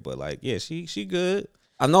here and there. But like, yeah, she good.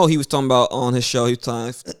 I know he was talking about on his show. He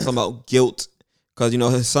was talking about guilt because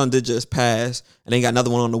his son did just pass, and they got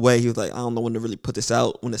another one on the way. He was like, I don't know when to really put this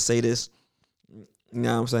out, when to say this. You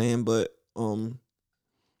know what I'm saying? But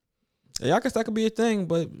yeah, I guess that could be a thing,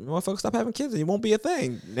 but motherfuckers stop having kids and it won't be a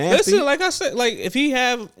thing. Nasty. Listen, like I said, like if he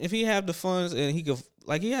have the funds and he could,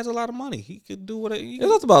 like he has a lot of money, he could do whatever. It's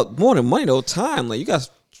not about more than money though. Time, like you got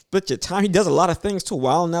to split your time. He does a lot of things too.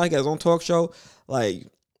 While now he got his own talk show. Like,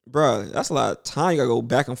 bruh, that's a lot of time. You got to go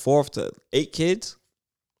back and forth to 8 kids.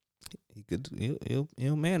 He could.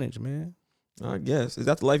 He'll manage, man. I guess. Is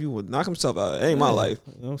that the life he would knock himself out? It ain't my life.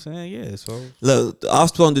 You know what I'm saying? Yeah. So look, I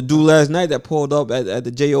was talking to dude last night that pulled up at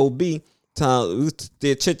the JOB. Time we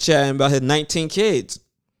did chit chatting about his 19 kids.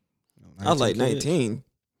 I was like 19.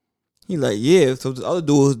 He like, yeah. So the other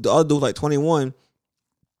dude was like 21.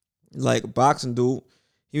 Like boxing dude.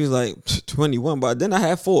 He was like 21, but then I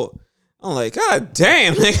had 4. I'm like, God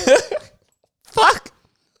damn, nigga. Fuck.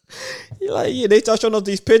 He like, yeah, they start showing us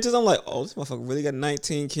these pictures. I'm like, oh, this motherfucker really got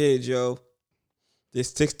 19 kids, yo.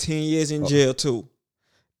 There's 16 years in jail too.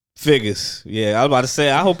 Figures. Yeah, I was about to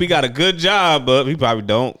say, I hope he got a good job, but he probably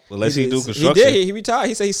don't, unless he do construction. He did. He retired.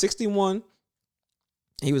 He said he's 61.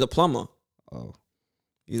 He was a plumber. Oh.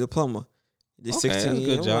 He's a plumber. He's 16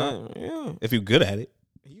 years. Good job. Like, yeah. If you're good at it.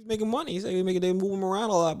 He's making money. He said they move him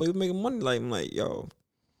around a lot, but he was making money. Like, I'm like, yo.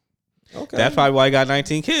 Okay. That's probably why he got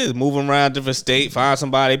 19 kids. Move him around different state, find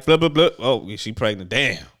somebody, blah, blah, blah. Oh, she pregnant.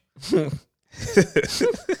 Damn.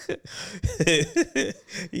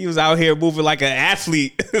 He was out here moving like an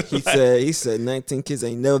athlete. he said 19 kids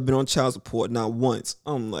ain't never been on child support, not once.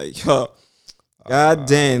 I'm like, yo, God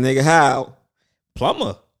damn, nigga, how?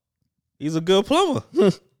 Plumber. He's a good plumber.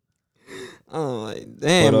 I'm like,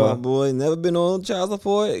 damn, my boy, never been on child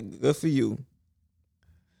support. Good for you.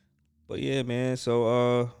 But yeah, man.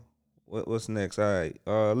 So What's next? All right.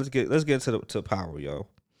 Let's get to Power, yo.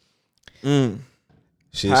 Mm.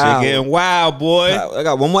 Shit getting wild, boy. I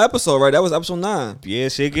got one more episode, right? That was episode 9. Yeah,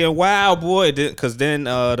 shit getting wild, boy. Cause then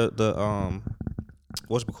the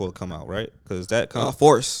what's it called come out, right? Cause that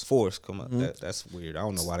Force come out. That's weird. I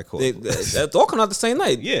don't know why they call it. They That's all coming out the same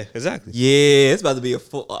night. Yeah, exactly. Yeah, it's about to be a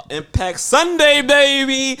full Impact Sunday,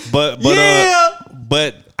 baby. But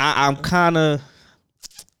I'm kind of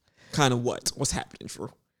what? What's happening, Drew?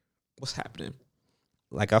 What's happening?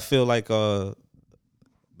 Like I feel like Mecca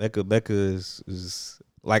is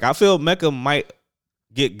like I feel Mecca might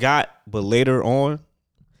get got, but later on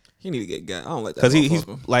he need to get got. I don't like that because he's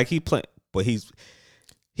like he playing, but he's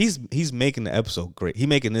making the episode great. He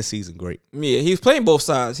making this season great. Yeah, he's playing both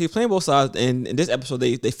sides. And in this episode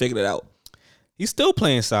they figured it out. He's still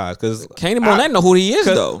playing sides because Kane and Monet know who he is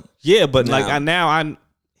though. Yeah, but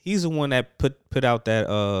he's the one that put out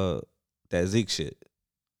that Zeke shit.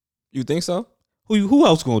 You think so? Who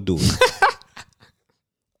else gonna do it?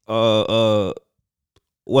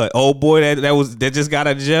 What old boy that just got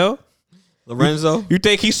out of jail? Lorenzo. You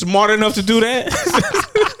think he's smart enough to do that?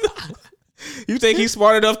 You think he's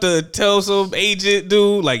smart enough to tell some agent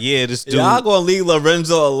dude like, yeah, this dude? Y'all gonna leave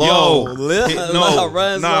Lorenzo alone?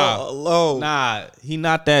 Lorenzo alone. Nah, he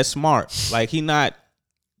not that smart. Like he don't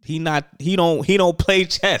play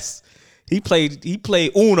chess. He played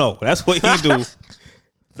Uno. That's what he do.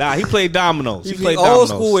 Nah, he played dominoes. He played old dominoes.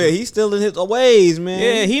 School. He's still in his ways, man.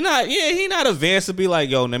 Yeah, he not advanced to be like,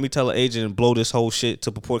 yo, let me tell an agent and blow this whole shit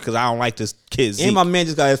to purport because I don't like this kid. Zeke. And my man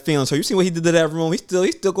just got his feelings. So you see what he did to that room? He still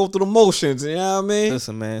going through the motions. You know what I mean?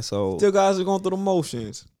 Listen, man. So still guys are going through the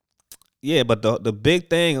motions. Yeah, but the big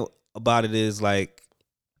thing about it is like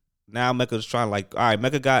now Mecca's trying to like, all right,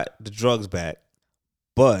 Mecca got the drugs back,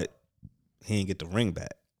 but he didn't get the ring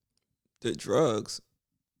back. The drugs?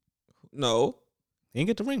 No. He didn't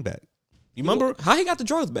get the ring back. You remember how he got the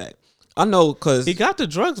drugs back? I know because he got the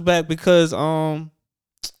drugs back because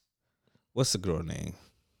what's the girl name?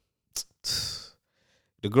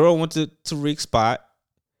 The girl went to Rick's spot.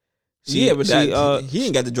 He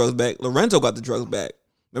didn't get the drugs back. Lorenzo got the drugs back.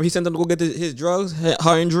 Remember he sent them to go get his drugs. Her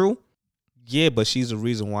and Drew. Yeah, but she's the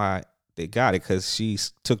reason why they got it because she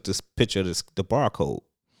took this picture of the barcode.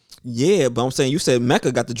 Yeah, but I'm saying you said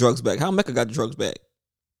Mecca got the drugs back. How Mecca got the drugs back?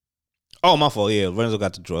 Oh, my fault. Yeah, Lorenzo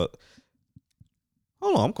got the drug.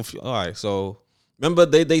 Hold on, I'm confused. All right, so remember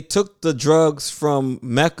they took the drugs from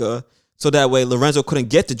Mecca so that way Lorenzo couldn't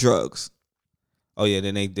get the drugs. Oh yeah,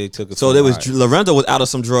 then they took it. So there was Lorenzo was out of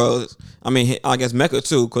some drugs. I mean, I guess Mecca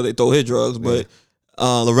too because they throw his drugs, but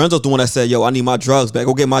Lorenzo's the one that said, "Yo, I need my drugs back.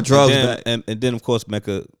 Go get my drugs back." And then of course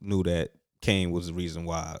Mecca knew that Kane was the reason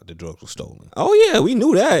why the drugs were stolen. Oh yeah, we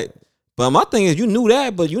knew that. But my thing is, you knew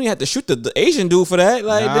that, but you didn't have to shoot the Asian dude for that.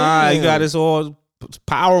 Like, damn. You got this all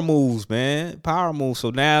power moves, man. Power moves. So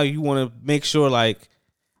now you want to make sure, like,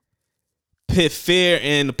 pit fear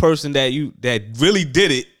in the person that really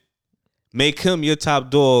did it, make him your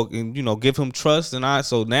top dog, and give him trust.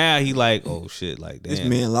 So now he like, oh shit, like damn. This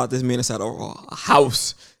man locked this man inside a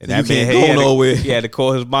house, and that man can't go nowhere. He had to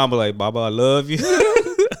call his mama like, "Baba, I love you."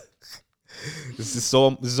 This is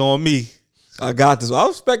on me. I got this. I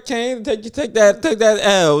respect Kane. Take that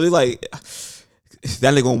L. He's like,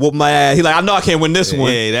 that nigga gonna whoop my ass. He like, I know I can't win this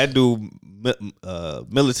one. Yeah, that dude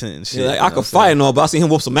militant and shit. Yeah, like, I could fight and all, but I seen him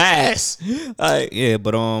whoop some ass. Like, yeah,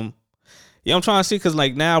 but I'm trying to see because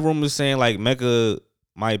like now rumors saying like Mecca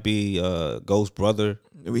might be Ghost's brother.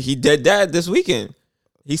 He did that this weekend.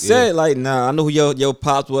 He said like, nah, I know who your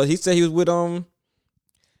pops was. He said he was with and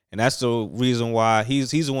that's the reason why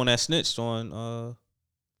he's the one that snitched on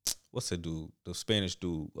what's that dude? The Spanish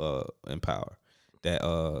dude in Power.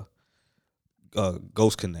 That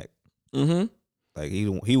Ghost Connect. Mm-hmm. Like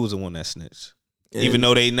he was the one that snitched. And even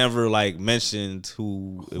though they never like mentioned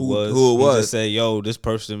who it was. He just said, yo, this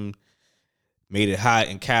person made it hot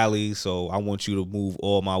in Cali, so I want you to move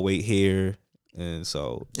all my weight here. And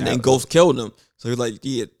then Ghost killed him. So he's like,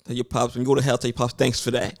 yeah, tell your pops, when you go to hell, tell your pops thanks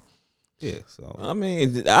for that. Yeah, so I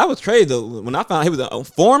mean, I was crazy though. When I found out he was an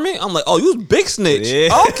informant, I'm like, oh, you was big snitch.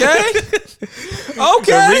 Yeah. Okay.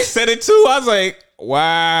 Okay. Rick said it too. I was like,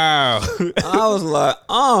 wow. I was like,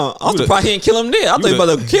 I'm surprised he didn't kill him there. I thought he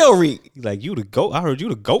was about to kill Reek. He's like, you the goat. I heard you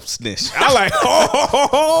the goat snitch. I like,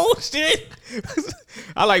 oh shit.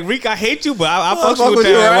 I like, Reek, I hate you, but I fuck with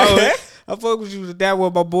you that. Right? I fuck with you with that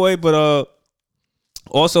one, my boy. But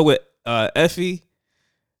also with Effie,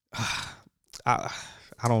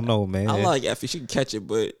 I don't know, man. I like Effie. She can catch it,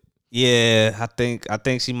 but yeah, I think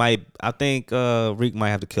she might. I think Reek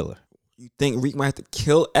might have to kill her. You think Reek might have to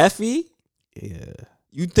kill Effie? Yeah.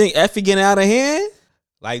 You think Effie getting out of hand?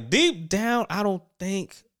 Like deep down, I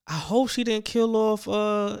I hope she didn't kill off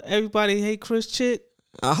everybody hate Chris chick.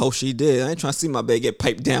 I hope she did. I ain't trying to see my baby get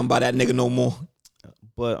piped down by that nigga no more.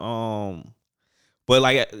 But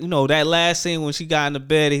like, you know, that last scene when she got in the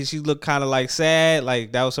bed, she looked kind of like sad,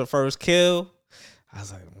 like that was her first kill. I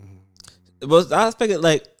was like, But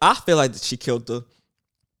I feel like she killed her,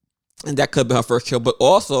 and that could have been her first kill. But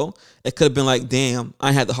also, it could have been like, damn,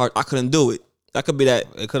 I had the heart, I couldn't do it. That could be that.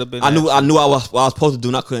 It could have been. I knew I was supposed to do,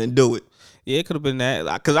 and I couldn't do it. Yeah, it could have been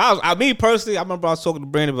that. Cause me personally, I remember I was talking to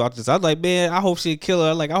Brandon about this. I was like, man, I hope she kill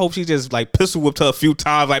her. Like, I hope she just like pistol whipped her a few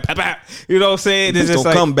times, like, pap, pap. You know what I'm saying? Just don't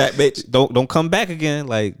like, come back, bitch. Don't come back again.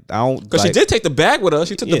 Like, I don't. Because she did take the bag with her.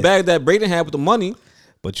 She took the bag that Brayden had with the money.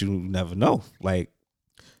 But you never know. Like,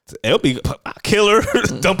 it'll be I kill her,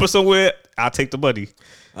 dump her somewhere. I'll take the money.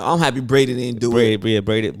 I'm happy Brayden didn't do it.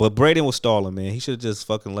 Brayden, but Brayden was stalling, man. He should have just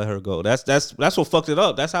fucking let her go. That's what fucked it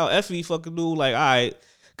up. That's how Effie fucking knew. Like, all right.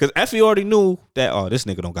 Because Effie already knew that, this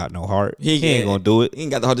nigga don't got no heart. He ain't gonna do it. He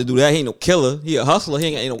ain't got the heart to do that. He ain't no killer. He a hustler.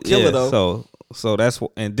 He ain't no killer, though. So that's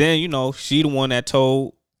what. And then, you know, she the one that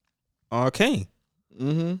told Kane.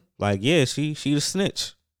 Mm-hmm. Like, yeah, she the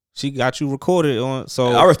snitch. She got you recorded on. So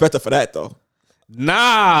I respect her for that, though.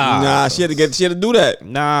 Nah, she had to do that.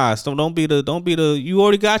 Nah, so don't be the. You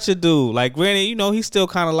already got your dude. Like, granted, you know, he's still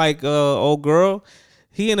kind of like old girl.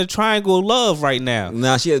 He in a triangle of love right now.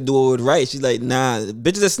 Nah, she had to do it right. She's like, nah,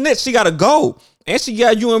 bitch is a snitch. She gotta go. And she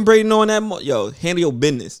got you and Brayden on that. Yo, handle your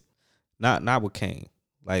business. Not with Kane.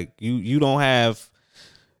 Like, you don't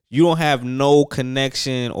have no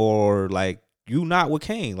connection, or like, you not with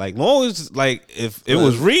Kane. Like, long as, like, if it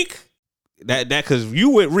was Reek, that because you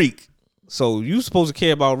with Reek, so you supposed to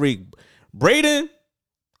care about Reek. Brayden,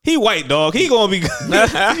 he white, dog. He gonna be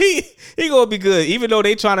good. he gonna be good. Even though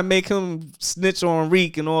they trying to make him snitch on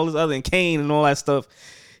Reek and all this other, and Kane and all that stuff,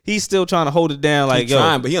 he's still trying to hold it down. Like,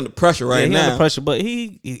 but he under pressure now. He under pressure, but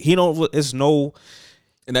he don't. It's no.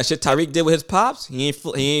 And that shit Tyreek did with his pops, he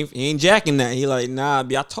ain't jacking that. He like, nah,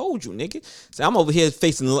 I told you, nigga. So I'm over here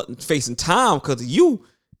facing time because of you.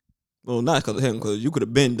 Well, not because of him, because you could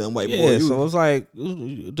have been done, white boy. So it's like,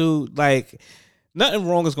 dude, like, nothing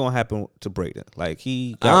wrong is gonna happen to Brayden. Like,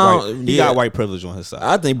 he got white privilege on his side.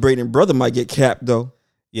 I think Brayden's brother might get capped though.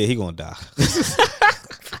 Yeah, he gonna die.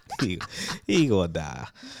 he gonna die.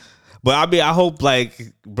 But I mean, I hope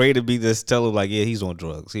like Brayden be just tell him like, yeah, he's on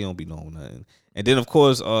drugs. He don't be knowing nothing. And then of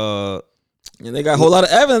course, and they got a whole lot of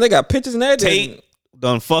evidence. They got pictures and everything. Tate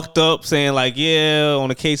done fucked up, saying like, yeah, on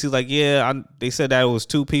the case he's like, yeah, they said that it was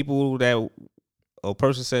two people that a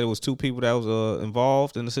person said it was two people that was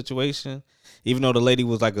involved in the situation, even though the lady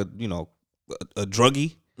was like a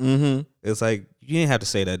druggie. Mm-hmm. It's like, you didn't have to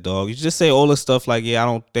say that, dog. You just say all this stuff like, yeah, I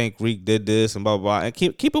don't think Reek did this and blah blah blah, and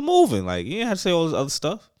keep it moving. Like, you didn't have to say all this other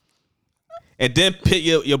stuff. And then put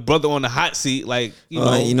your brother on the hot seat, like, he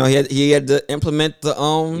had to implement the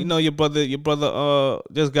your brother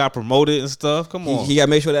just got promoted and stuff. Come on, he got to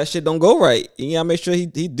make sure that shit don't go right. He got to make sure he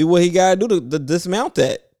do what he got to do to dismount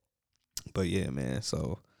that. But yeah, man.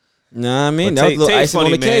 So, nah, I mean, that was a little icing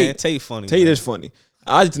on the cake. Tate funny. Tate is funny.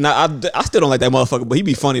 I still don't like that motherfucker, but he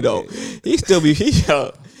be funny though. He still be he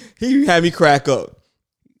had me crack up.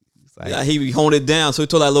 Like, he be holding it down. So he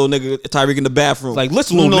told that little nigga Tyreek in the bathroom, like,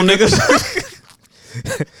 listen, little nigga.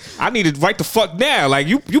 I need it right the fuck now. Like,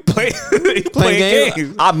 you playing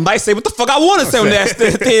games. I might say what the fuck I want to say on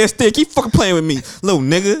that stick. Keep fucking playing with me, little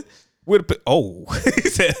nigga. He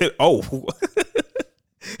said, oh.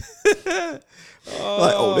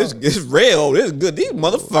 Like, this is real. This is good. These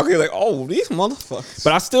motherfuckers, like, these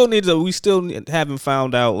motherfuckers. But we still haven't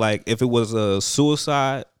found out, like, if it was a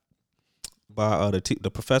suicide by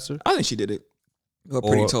the professor. I think she did it. Her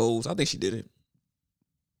pretty toes. I think she did it.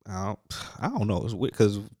 I don't know. It's weird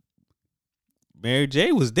because Mary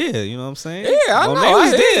J was there. You know what I'm saying? Yeah, I know.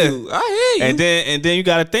 I hear you. And then you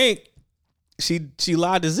got to think she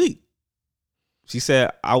lied to Zeke. She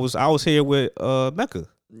said I was here with Mecca.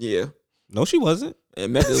 Yeah. No, she wasn't.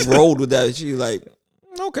 And Mecca rolled with that. She like,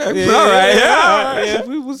 okay, yeah, all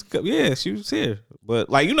right, she was here. But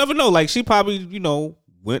like, you never know. Like, she probably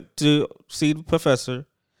went to see the professor.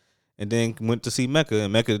 And then went to see Mecca,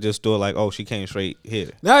 and Mecca just thought like, oh, she came straight here.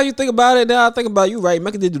 Now you think about it, now I think about you, right?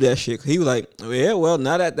 Mecca did do that shit. He was like, yeah, well,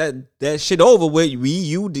 now that shit over with,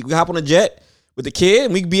 we hop on a jet with the kid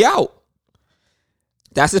and we can be out.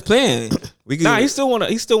 That's his plan. He still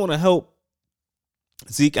wanna help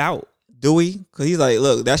Zeke out. Do we? Because he's like,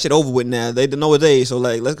 look, that shit over with now. They don't know what day, so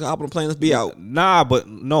like, let's hop on a plane, let's be out. Nah, but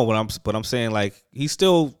I'm saying, like, he's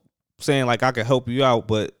still saying like, I can help you out,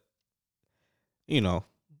 but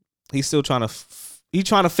he's still trying to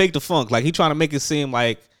fake the funk. Like, he trying to make it seem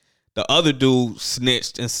like the other dude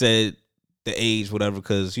snitched and said the age, whatever,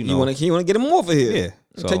 because he want to get him off of here.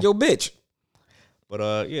 Yeah, Take your bitch.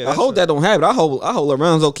 But yeah, I hope that don't happen. I hope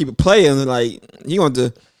Lorenzo keep it playing. And like he want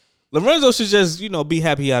to. Lorenzo should just be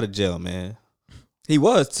happy out of jail, man. He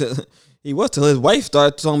was till his wife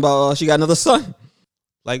started talking about she got another son.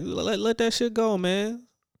 Like let that shit go, man.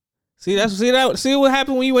 See what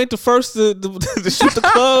happened when you went to first to shoot the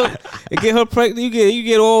club and get her pregnant. You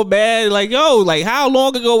get all bad. Like, yo, like how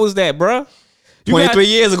long ago was that, bruh? 23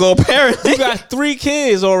 years ago, apparently. You got 3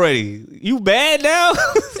 kids already. You bad now?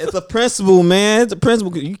 It's a principle, man. It's a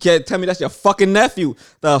principle. You can't tell me that's your fucking nephew.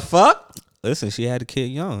 The fuck? Listen, she had a kid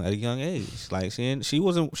young at a young age. Like she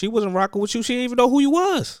wasn't rocking with you. She didn't even know who you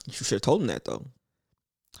was. You should have told him that though.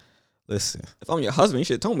 Listen, if I'm your husband, you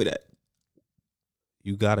should have told me that.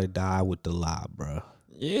 You gotta die with the lie, bro.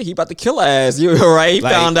 Yeah, he about to kill her ass. You right? He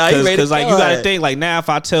found out. Because like you gotta think like now if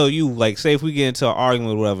I tell you like say if we get into an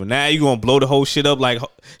argument or whatever, now you gonna blow the whole shit up like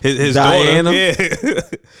his daughter. Yeah.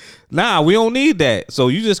 Nah, we don't need that. So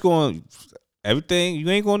you just going everything. You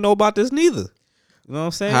ain't gonna know about this neither. You know what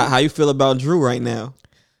I'm saying? How you feel about Drew right now?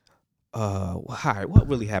 What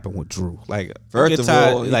really happened with Drew? Like first of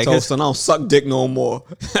all, he told son I don't suck dick no more.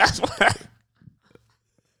 That's why.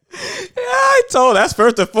 Yeah, I told that's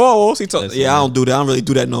first and foremost. He told, I don't do that. I don't really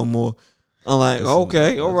do that no more. I'm like,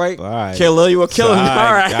 okay, all right. Killer, you a killer.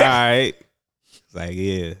 All right. It's like,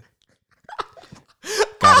 yeah.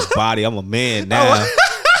 Got a body. I'm a man now.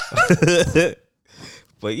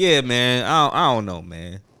 But yeah, man, I don't know,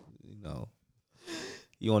 man. You know,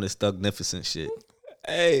 you on this thugnificent shit.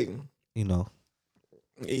 Hey, you know,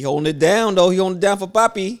 he holding it down though. He holding it down for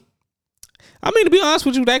Papi. I mean, to be honest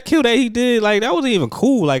with you, that kill that he did, like, that wasn't even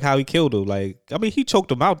cool, like, how he killed him. Like, I mean, he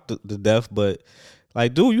choked him out to death, but,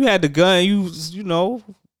 like, dude, you had the gun, you know,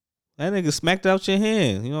 that nigga smacked out your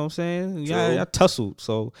hand, you know what I'm saying? Y'all tussled,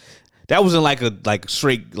 so that wasn't like a,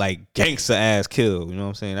 straight, gangster-ass kill, you know what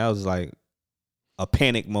I'm saying? That was, like, a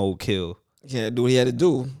panic mode kill. Yeah, do what he had to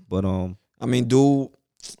do. But, I mean, dude,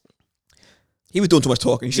 he was doing too much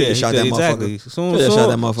talking. You should have shot that motherfucker.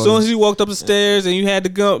 As soon as he walked up the stairs and you had the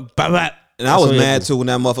gun, blah, blah. And I was mad too when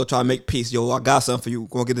that motherfucker tried to make peace. Yo, I got something for you.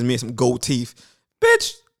 Gonna get me some gold teeth.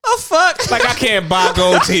 Bitch, the fuck? Like I can't buy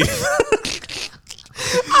gold teeth.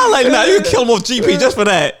 I'm like, nah, you can kill him off GP just for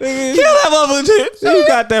that. Kill that motherfucker. You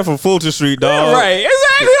got that from Fulton Street, dog. Right,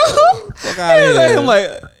 exactly. I'm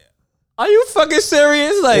like, are you fucking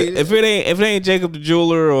serious? Like, if it ain't Jacob the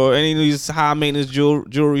jeweler or any of these high maintenance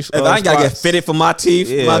jewelry if I ain't gotta get fitted for my teeth,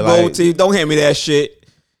 my gold teeth, don't hand me that shit.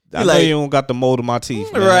 I know you don't got the mold of my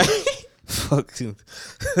teeth, man. Right? Fuck you.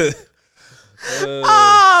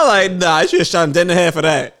 Like nah, I should have shot him dead in the head for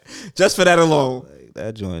that. Just for that alone. Like,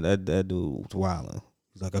 that joint, that dude was wilding.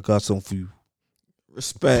 He's like, I got something for you.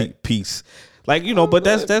 Respect. Peace. Like, you know, but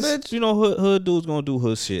that's you know, hood dude's gonna do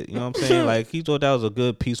hood shit. You know what I'm saying? Like he thought that was a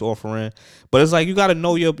good peace offering. But it's like you gotta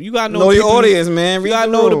know your audience, man. You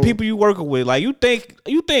gotta know the people you working with. Like you think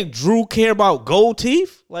Drew care about gold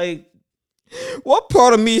teeth? Like what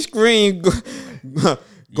part of me scream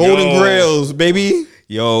golden grills, baby?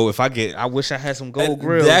 Yo, I wish I had some gold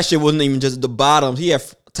grills. That shit wasn't even just the bottoms. He had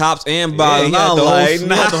tops and bottoms. Yeah, he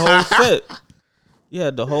had the whole set. Yeah,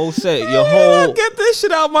 the whole set. Your whole get this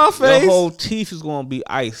shit out my face. Your whole teeth is gonna be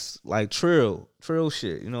ice, like trill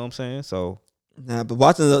shit. You know what I'm saying? So nah, but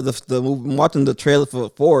watching watching the trailer for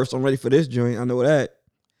Forrest, I'm ready for this joint. I know that.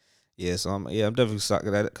 Yeah, so I'm definitely excited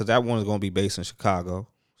that because that one is gonna be based in Chicago.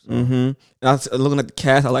 So. And I was looking at the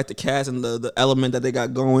cast. I like the cast and the element that they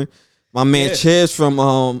got going. My man Chiz from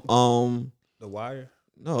The Wire.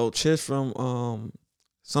 No, Chiz from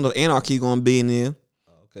Son of Anarchy gonna be in there.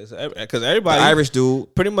 Okay, so because everybody, the Irish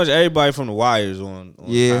dude, pretty much everybody from The Wire is on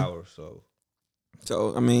Power.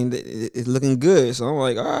 So I mean, it's looking good. So I'm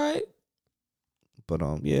like, all right. But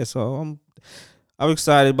so I'm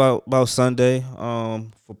excited about Sunday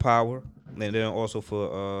for Power, and then also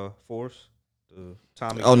for Force.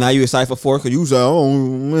 Oh, now you excited for Force because you say, oh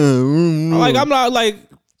man. I'm not like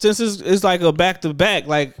since it's like a back to back.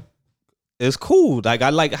 Like it's cool. Like I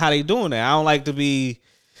like how they doing that. I don't like to be.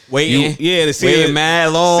 Waiting, to see waiting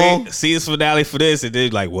mad long. See his finale for this, and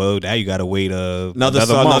then like, well, now you gotta wait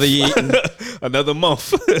another year, another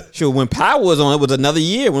month. Sure, when Power was on, it was another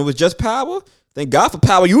year. When it was just Power, thank God for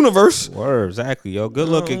Power Universe. Word, exactly, yo. Good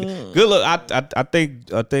looking, good look. I think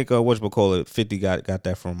whatchamacallit 50 got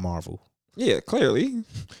that from Marvel. Yeah, clearly,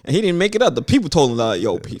 and he didn't make it up. The people told him like,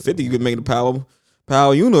 yo, 50 could make the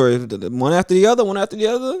Power Universe one after the other,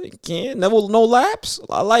 You can't no lapse.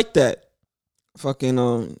 I like that.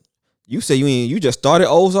 Fucking you say you just started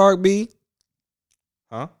Ozark, B?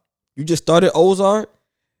 Huh? You just started Ozark?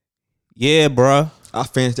 Yeah, bruh. I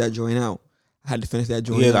finished that joint out. I had to finish that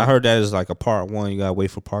joint. Yeah, I heard that is like a part 1. You gotta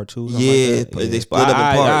wait for part 2. Yeah, like they split up in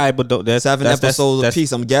part. All right, but that's 7 episodes a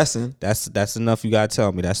piece. I'm guessing. That's enough. You gotta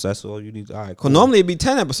tell me. That's all you need. All right, cool. Cause normally it'd be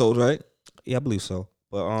 10 episodes, right? Yeah, I believe so.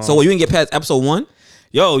 But so you didn't get past episode 1?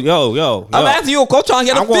 Yo. I'm asking you a coach trying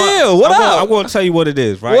to get a feel. What up? I'm gonna tell you what it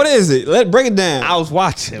is, right? What is it? Let's break it down. I was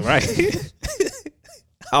watching, right?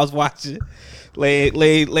 I was watching,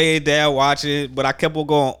 laying down watching, but I kept on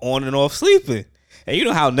going on and off sleeping. And you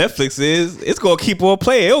know how Netflix is. It's going to keep on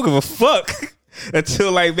playing. It don't give a fuck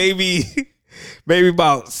until like maybe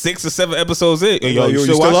about 6 or 7 episodes in. Yo, you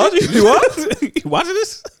still watching? You watching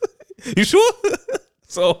this? You sure?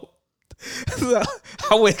 So I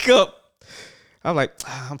wake up. I'm like,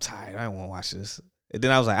 I'm tired. I don't want to watch this. And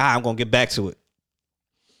then I was like, I'm going to get back to it.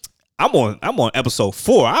 I'm on episode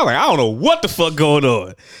 4. I'm like, I don't know what the fuck going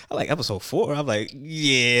on. I'm like, episode 4? I'm like,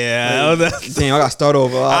 yeah. Damn, I got to start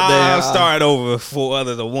over. I'll start over 4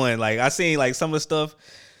 other than 1. Like, I seen like some of the stuff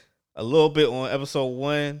a little bit on episode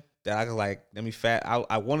 1 that I was like,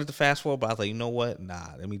 I wanted to fast forward, but I was like, you know what?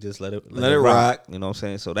 Nah, let me just let it rock. You know what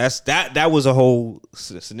I'm saying? So that was a whole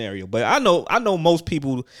scenario. But I know most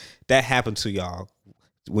people that happen to y'all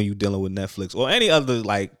when you dealing with Netflix or any other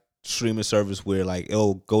like streaming service where like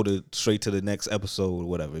it'll go straight to the next episode or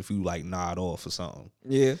whatever if you like nod off or something.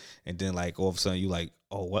 Yeah. And then like all of a sudden you like,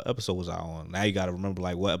 oh, what episode was I on? Now you gotta remember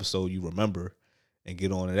like what episode you remember and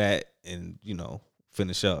get on to that and, you know,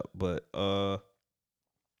 finish up. But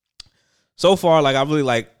so far, like I really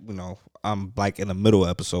like, you know, I'm like in the middle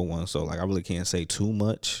of episode 1, so like I really can't say too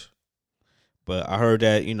much. But I heard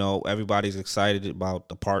that, you know, everybody's excited about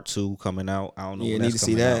the part 2 coming out. I don't know. Yeah, when need to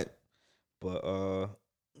see that. Out. But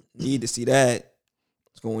need to see that.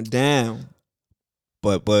 It's going down.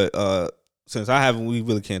 But since we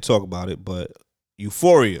really can't talk about it. But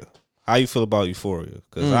Euphoria, how you feel about Euphoria?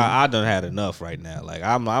 Because I done had enough right now. Like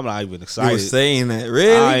I'm not even excited. You were saying that,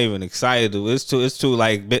 really? I ain't even excited. It's too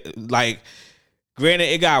like.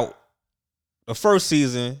 Granted, it got the first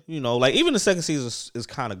season. You know, like even the second season is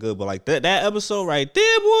kind of good. But like that episode right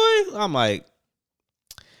there, boy, I'm like.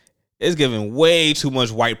 It's giving way too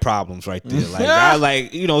much white problems right there. Like I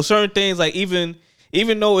like, you know, certain things like even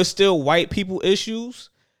though it's still white people issues,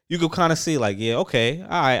 you can kind of see like, yeah, okay, all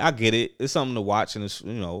right, I get it. It's something to watch and it's,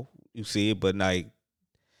 you know, you see it, but like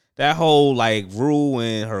that whole like Rue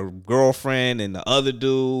and her girlfriend and the other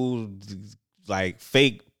dude like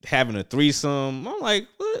fake having a threesome. I'm like,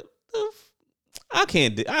 what the I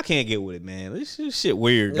can't get with it, man. This shit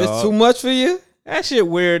weird, dog. It's too much for you? That shit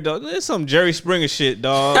weird, dog. It's some Jerry Springer shit,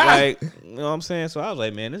 dog. Like, you know what I'm saying? So I was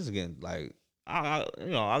like, man, this is getting like, I'm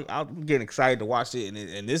getting excited to watch it,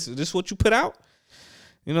 and this is what you put out.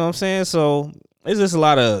 You know what I'm saying? So it's just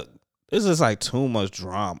like too much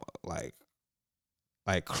drama, like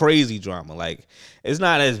crazy drama. Like it's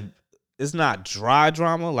not dry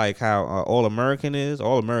drama like how All American is.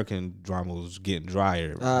 All American drama was getting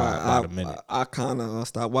drier by the minute. I kind of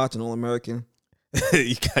stopped watching All American.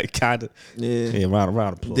 You kind of, yeah. Round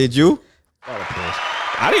of applause. Did you? Round of applause.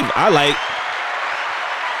 I like.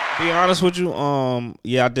 Be honest with you,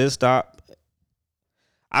 yeah, I did stop.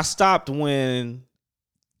 I stopped when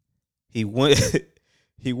he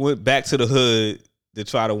went back to the hood to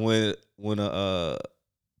try to win the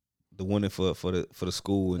winning for the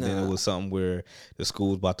school, and then it was something where the school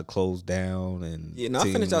was about to close down, and I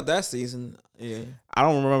finished out that season. Yeah, I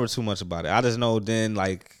don't remember too much about it. I just know then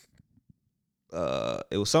like.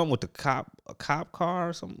 It was something with a cop car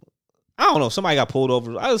or something. I don't know. Somebody got pulled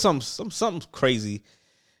over. I was something crazy,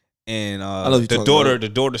 and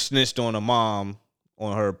the daughter snitched on the mom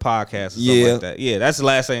on her podcast. Or something like that. Yeah, that's the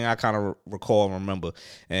last thing I kind of recall and remember.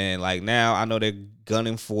 And like now, I know they're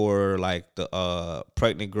gunning for like the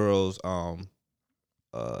pregnant girls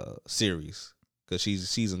series because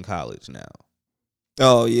she's in college now.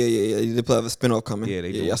 Oh yeah. They probably have a spinoff coming. Yeah,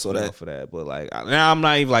 they do. I saw that for that. But like now, I'm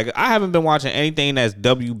not even like I haven't been watching anything that's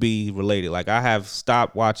WB related. Like I have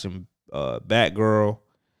stopped watching Batgirl.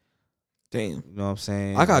 Damn, you know what I'm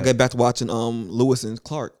saying? I gotta get back to watching Lewis and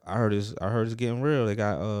Clark. I heard it's getting real. They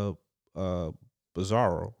got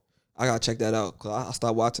Bizarro. I gotta check that out because I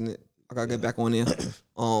stopped watching it. I gotta get back on there.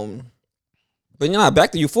 But you know,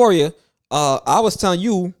 back to Euphoria. I was telling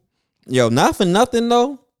you, yo, not for nothing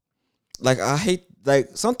though. Like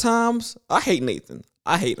sometimes I hate Nathan.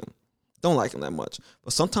 I hate him. Don't like him that much.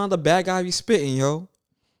 But sometimes the bad guy be spitting, yo.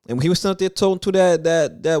 And when he was sitting up there talking to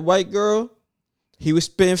that white girl, he was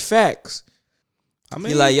spitting facts. I mean,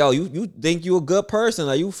 he like, yo, you think you a good person?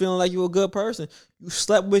 Like you feeling like you a good person? You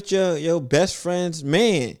slept with your best friend's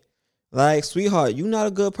man. Like, sweetheart, you not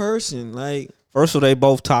a good person. Like, first of all, they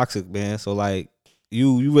both toxic, man. So like,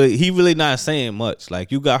 he really not saying much.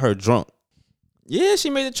 Like, you got her drunk. Yeah, she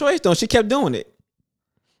made the choice though. She kept doing it.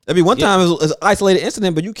 I mean, one time it was an isolated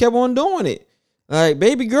incident, but you kept on doing it. Like,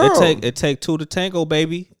 baby girl. It take two to tango,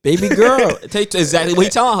 baby. Baby girl. It takes exactly what he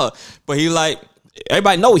telling her. But he like,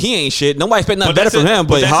 everybody know he ain't shit. Nobody expect nothing better from him.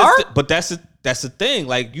 But her? But that's the thing.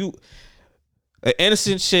 Like, you, an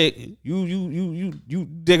innocent chick, you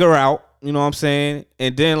dig her out. You know what I'm saying?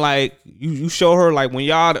 And then like you show her, like, when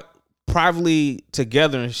y'all privately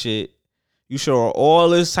together and shit, you show her all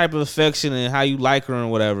this type of affection and how you like her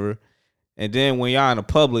and whatever. And then when y'all in the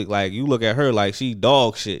public, like, you look at her like she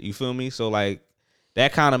dog shit. You feel me? So like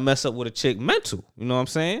that kind of mess up with a chick mental. You know what I'm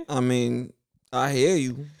saying? I mean, I hear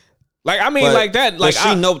you. Like, I mean, but, like that. Like,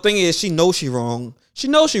 thing is, she knows she wrong. She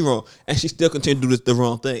knows she wrong, and she still continue to do the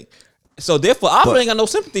wrong thing. So therefore, I ain't got no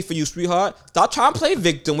sympathy for you, sweetheart. Stop trying to play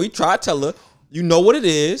victim. We try to tell her, you know what it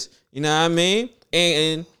is. You know what I mean?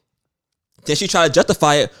 And then she tried to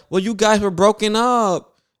justify it. Well, you guys were broken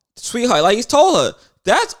up, sweetheart. Like, he's told her.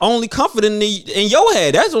 That's only comfort in your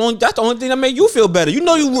head. That's the only thing that made you feel better. You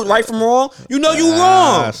know you right from wrong. You know you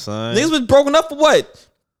wrong. Son. Niggas was broken up for what?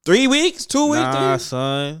 3 weeks? 2 weeks? Nah,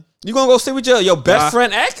 son. You gonna go sit with your best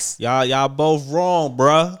friend ex? Y'all both wrong,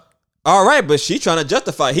 bruh. All right, but she trying to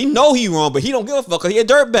justify. He know he wrong, but he don't give a fuck because he a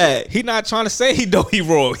dirtbag. He not trying to say he know he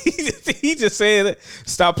wrong. He just saying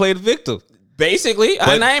stop playing the victim. Basically,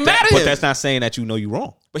 and I ain't mad at him. But that's not saying that you know you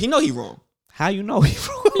wrong. But he know he wrong. How you know he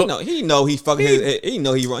wrong? He know he fucking. He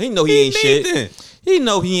know he wrong. He know he ain't shit. He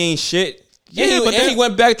know he ain't shit. Yeah, but he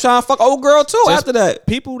went back trying to fuck old girl too after that.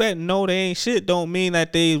 People that know they ain't shit don't mean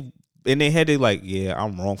that they in their head they like, yeah,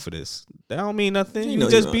 I'm wrong for this. That don't mean nothing. You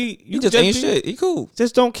just ain't shit. He cool.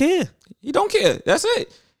 Just don't care. He don't care. That's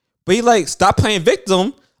it. But he like, stop playing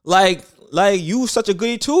victim. Like you such a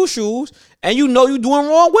goody two shoes, and you know you doing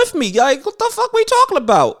wrong with me. Like, what the fuck we talking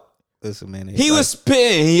about? Listen, man. He was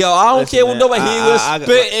spitting. Yo, I don't care what nobody. He was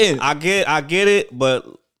spitting. I get it, but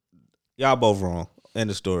y'all both wrong in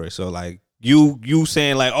the story. So like you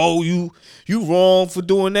saying like, oh, you wrong for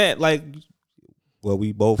doing that. Like, well,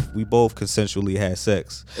 we both consensually had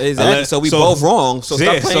sex. Exactly. So we both wrong. So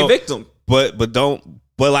stop playing victim. But don't.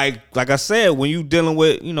 But like I said, when you dealing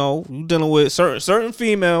with certain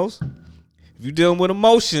females, if you dealing with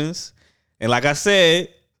emotions, and like I said,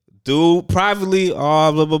 dude privately,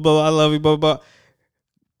 oh, blah blah blah, I love you, blah blah.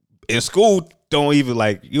 In school, you don't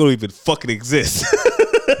even fucking exist.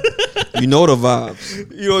 You know the vibes.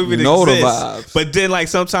 You don't even know exist. The vibes. But then like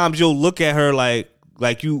sometimes you'll look at her like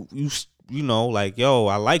you know, like, yo,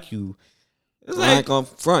 I like you. It's like on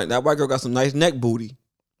front. That white girl got some nice neck booty.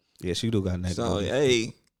 Yeah, she do got neck booty.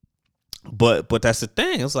 Hey. But that's the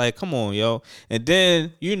thing. It's like, come on, yo. And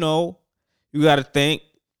then, you know, you gotta think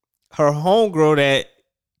her homegirl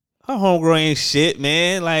ain't shit,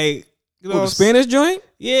 man. Like, you know, the Spanish joint?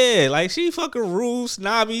 Yeah, like she fucking rude,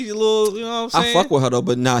 snobby, little, you know what I'm saying? I fuck with her though,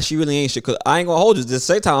 but nah, she really ain't shit. Cause I ain't gonna hold you. The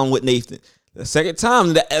second time I'm with Nathan. The second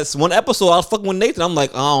time, that's one episode I was fucking with Nathan. I'm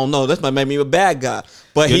like, I don't know, this might make me a bad guy.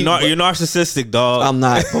 But you're narcissistic, dog. I'm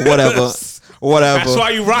not, but whatever. Whatever. That's why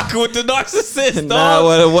you rocking with the narcissist, dog. Nah,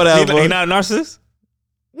 whatever. He not a narcissist?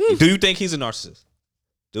 Do you think he's a narcissist?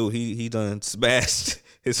 Dude, he done smashed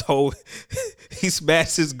he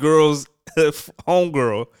smashed his girl's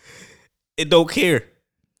homegirl. It don't care.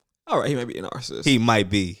 All right, he might be a narcissist. He might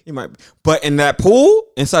be. But in that pool,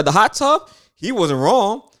 inside the hot tub, he wasn't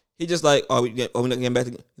wrong. He just like, we're not getting back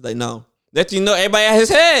together. He's like, no. That you know, everybody at his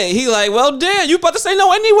head. He like, well, damn, you about to say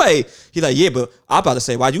no anyway. He like, yeah, but I'm about to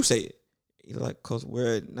say, why'd you say it? He's like, cause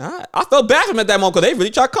we're not. I felt bad for him at that moment because they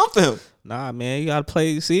really tried to comfort him. Nah, man, you gotta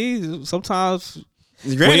play. See, sometimes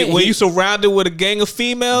when you surrounded with a gang of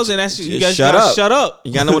females, and that's you guys gotta shut up.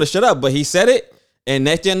 You gotta know when to shut up. But he said it, and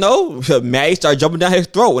next thing you know, Maddie started jumping down his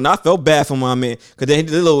throat, and I felt bad for my man because then he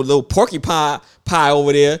did a little porcupine pie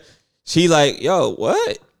over there. She like, yo,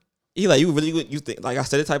 what? He like, you think like I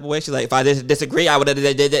said the type of way? She's like, if I disagree, I would have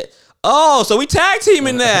did that. Oh, so we tag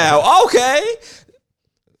teaming now? Okay.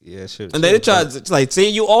 Yeah, sure. And they tried to like, see,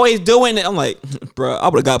 you always doing it. I'm like, bro, I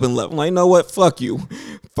would have got up and left. I'm like, you know what? Fuck you.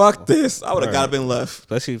 Fuck this. I would have got up and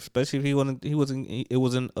left. Especially if it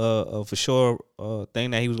wasn't for sure thing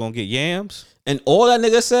that he was gonna get yams. And all that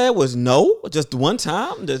nigga said was no, just one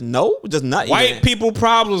time, just no, just not. White people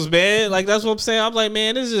problems, man. Like that's what I'm saying. I'm like,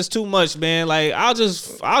 man, this is just too much, man. Like I'll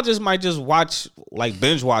just might just watch, like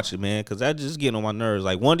binge watch it, man, because that just getting on my nerves.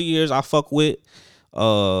 Like Wonder Years, I fuck with.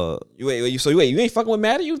 You ain't fucking with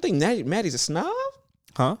Maddie? You think Maddie's a snob?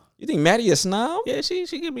 Huh? You think Maddie a snob? Yeah, she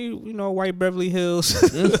give me, white Beverly Hills.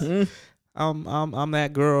 Mm-hmm. I'm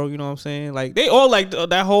that girl, you know what I'm saying? Like they all like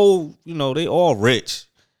that whole, they all rich.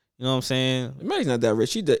 You know what I'm saying? Maddie's not that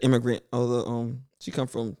rich. She's the immigrant. She come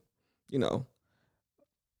from,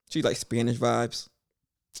 She like Spanish vibes.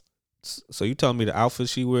 So you telling me the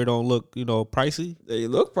outfits she wear don't look, pricey? They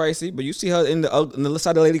look pricey, but you see her in the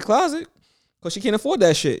side of the lady closet because she can't afford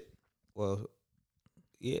that shit. Well,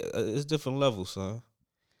 yeah, it's different levels, son.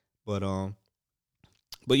 But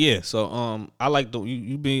yeah. So I like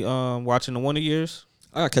you be watching the Wonder Years.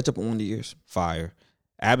 I gotta catch up on Wonder Years. Fire.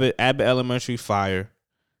 Abbott Elementary, fire.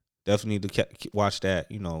 Definitely need to watch that.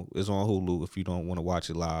 It's on Hulu if you don't want to watch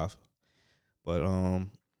it live. But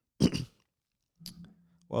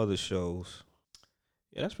what other shows?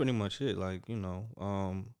 Yeah, that's pretty much it. Like,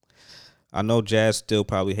 I know Jazz still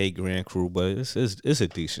probably hate Grand Crew, but it's a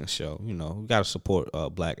decent show. We gotta support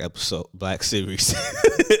Black series.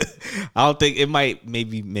 I don't think it might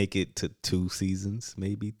maybe make it to 2 seasons,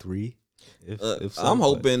 maybe 3. If so, I'm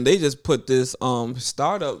hoping they just put this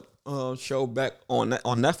startup show back on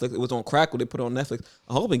Netflix. It was on Crackle. They put it on Netflix.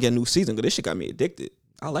 I'm hoping to get a new season because this shit got me addicted.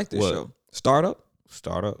 I like this show. Startup.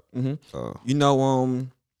 Mm-hmm.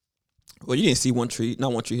 Well, you didn't see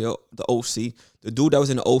not One Tree Hill, the OC. The dude that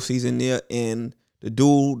was in the OC's in there, and the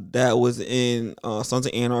dude that was in Sons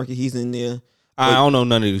of Anarchy, he's in there. I don't know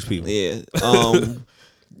none of these people. Yeah.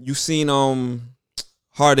 You seen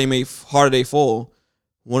Harder They Fall.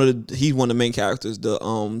 He's one of the main characters. The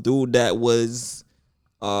dude that was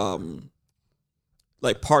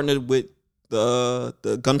like partnered with the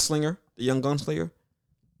gunslinger, the young gunslinger.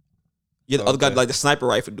 Yeah, the other guy, like the sniper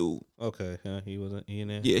rifle dude. Okay, he in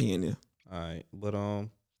there. Yeah, he in there. All right, but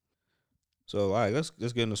so all right, let's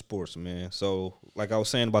get into sports, man. So like I was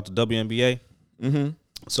saying about the WNBA. Mm-hmm.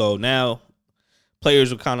 So now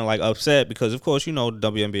players are kind of like upset because of course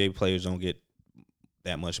WNBA players don't get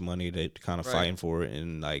that much money. They're kind of fighting for it,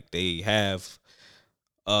 and like they have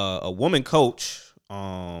a woman coach,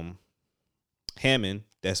 Hammond,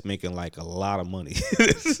 that's making like a lot of money.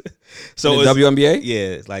 So in the WNBA,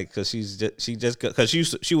 yeah, like because she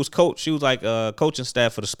was coach. She was like coaching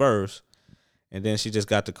staff for the Spurs, and then she just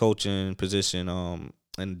got the coaching position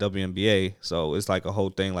in the WNBA. So it's like a whole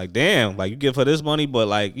thing. Like damn, like you give her this money, but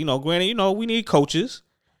like granted, we need coaches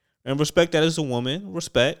and respect that as a woman,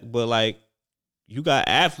 but like you got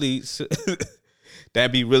athletes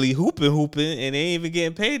that be really hooping, and they ain't even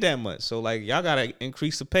getting paid that much. So like y'all gotta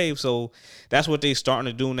increase the pay. So that's what they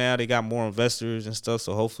starting to do now. They got more investors and stuff.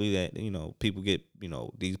 So hopefully that people get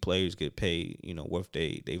these players get paid worth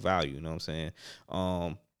they value. You know what I'm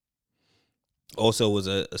saying? Also was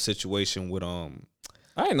a situation with I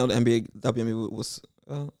didn't know the WNBA was.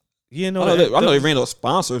 I know they ran those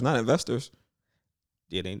sponsors, not investors.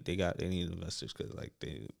 Yeah, they need investors because like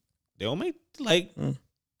they don't make like.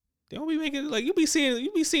 They don't be making like you be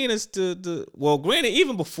seeing us well, granted,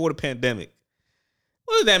 even before the pandemic,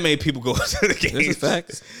 wasn't that many people go to the games? This is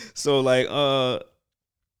facts. So like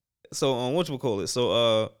whatchamacallit?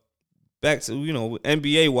 So back to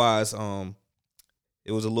NBA wise,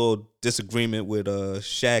 it was a little disagreement with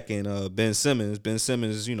Shaq and Ben Simmons. Ben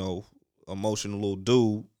Simmons, emotional little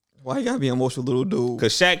dude. Why you gotta be an emotional little dude?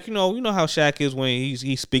 Cause Shaq, you know how Shaq is when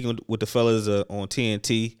he's speaking with the fellas on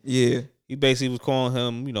TNT. Yeah. He basically was calling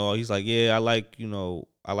him, he's like, yeah, I like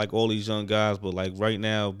all these young guys, but like right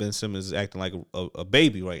now, Ben Simmons is acting like a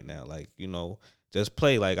baby right now. Like, just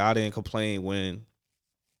play. Like I ain't complaining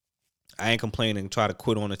and try to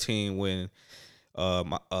quit on a team when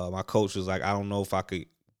my coach was like, I don't know if I could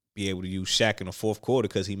be able to use Shaq in the fourth quarter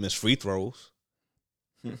because he missed free throws.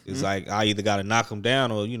 It's like I either got to knock him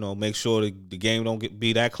down or make sure the game don't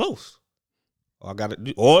be that close. Or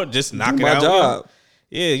just knock it out. Job.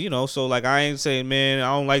 Yeah, so like I ain't saying, man, I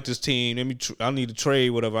don't like this team. I need to trade,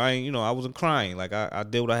 whatever. I wasn't crying. Like I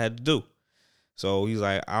did what I had to do. So he's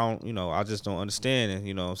like, I just don't understand. And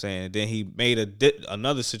what I'm saying. And then he made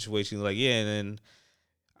another situation. He's like, yeah, and then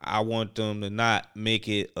I want them to not make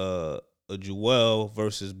it a Joel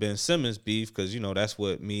versus Ben Simmons beef because that's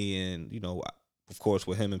what me and of course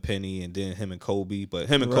with him and Penny and then him and Kobe, but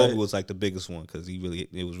him and Kobe was like the biggest one because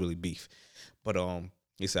it was really beef. But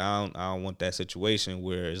he said, I don't want that situation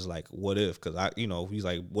where it's like, what if? Because he's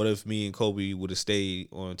like, what if me and Kobe would have stayed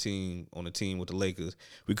on a team with the Lakers?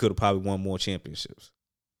 We could have probably won more championships.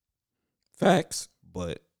 Facts.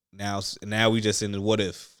 But now we just in the what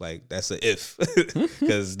if. Like that's a if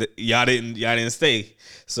because y'all didn't stay.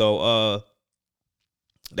 So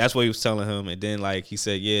that's what he was telling him. And then like he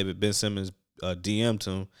said, yeah, but Ben Simmons DM'd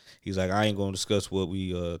him. He's like, I ain't gonna discuss what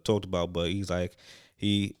we talked about, but he's like.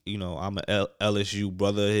 I'm a LSU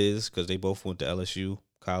brother of his because they both went to LSU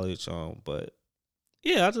college. But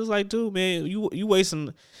yeah, I just like, dude, man, you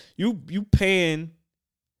wasting, you paying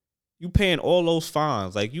all those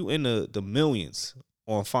fines, like you in the millions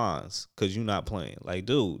on fines because you not playing. Like,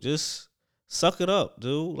 dude, just suck it up,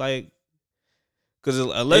 dude. Like, Because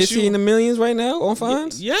unless Is he in the millions right now on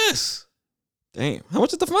fines? Yes. Damn. How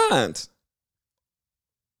much is the fines?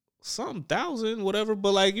 Some thousand, whatever.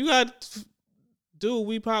 But like you got, dude,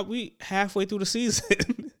 we halfway through the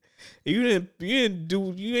season. you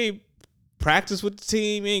ain't practice with the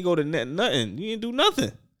team. You ain't go to nothing. You ain't do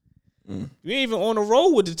nothing. You ain't even on the road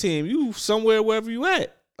with the team. You somewhere wherever you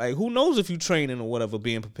at. Like who knows if you training or whatever,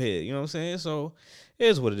 being prepared. You know what I'm saying? So it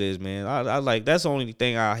is what it is, man. I like that's the only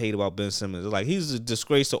thing I hate about Ben Simmons. Like he's a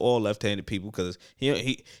disgrace to all left-handed people because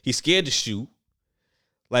he's scared to shoot.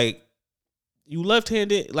 Like you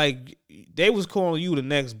left-handed, like they was calling you the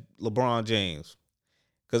next LeBron James.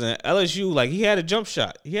 Because in LSU, like he had a jump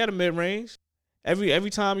shot, he had a mid-range. Every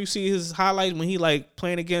time you see his highlights when he like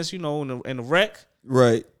playing against in the rec,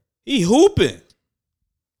 right? He hooping.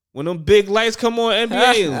 When them big lights come on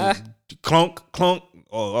NBA, clunk, clunk.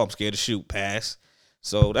 Oh, I'm scared to shoot. Pass.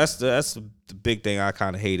 So that's the big thing I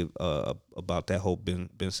kind of hated about that whole Ben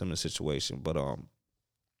Simmons situation. But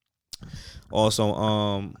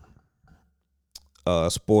also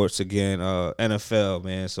sports again, NFL,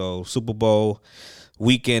 man. So Super Bowl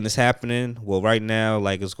weekend is happening. Well, right now,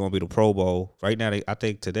 like it's gonna be the Pro Bowl. Right now, I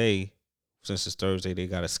think today, since it's Thursday, they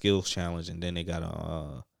got a skills challenge, and then they got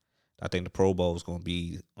I think the Pro Bowl is gonna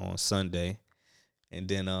be on Sunday, and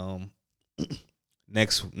then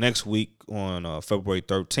next week on February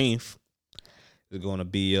 13th is gonna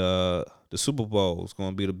be the Super Bowl. It's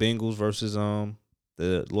gonna be the Bengals versus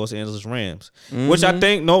the Los Angeles Rams, which I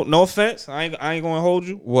think no offense, I ain't gonna hold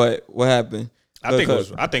you. What happened? I think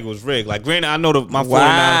it was rigged. Like granted, I know my 49ers.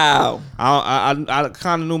 Wow. I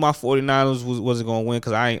kind of knew my 49ers wasn't gonna win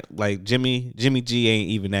because I ain't like Jimmy G ain't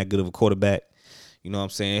even that good of a quarterback. You know what I'm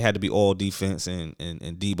saying? It had to be all defense and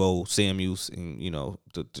Debo Samuels and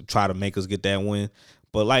to try to make us get that win.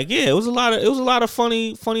 But like it was a lot of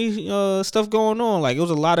funny stuff going on. Like it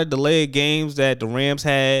was a lot of delayed games that the Rams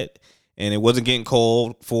had and it wasn't getting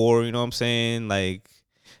called for, you know what I'm saying? Like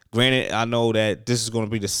granted, I know that this is going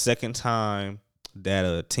to be the second time that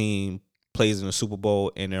a team plays in the Super Bowl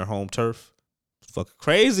in their home turf. It's fucking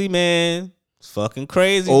crazy, man. It's fucking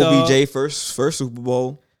crazy. OBJ dog. first Super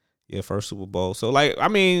Bowl. Yeah, first Super Bowl. So like, I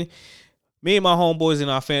mean, me and my homeboys in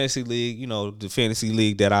our fantasy league, the fantasy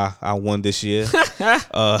league that I won this year. Just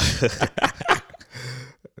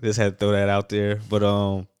had to throw that out there.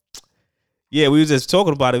 But yeah, we was just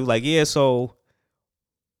talking about it. We like, yeah, so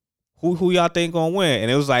who y'all think gonna win? And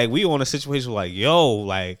it was like we on a situation like, yo,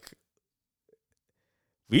 like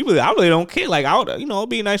I really don't care. Like it'd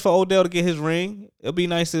be nice for Odell to get his ring. It'll be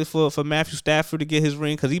nice for Matthew Stafford to get his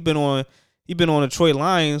ring because he been on the Detroit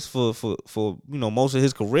Lions for most of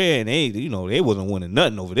his career, and they wasn't winning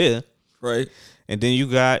nothing over there. Right. And then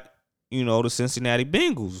you got, the Cincinnati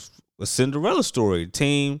Bengals, a Cinderella story. The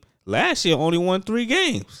team last year only won 3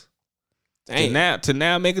 games. Dang. To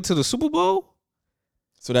now make it to the Super Bowl.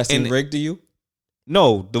 So that seemed rigged to you?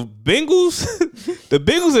 No, the Bengals, the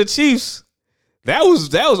Bengals and Chiefs, that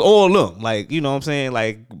was all them. Like, you know what I'm saying?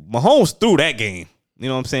 Like Mahomes threw that game. You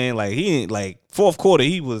know what I'm saying? Like he ain't like fourth quarter,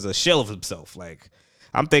 he was a shell of himself. Like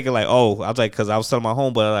I'm thinking like, oh, I was like, because I was telling my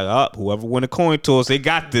homeboy like, whoever win the coin toss, they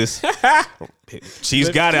got this. Chiefs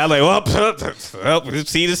got it. I was like,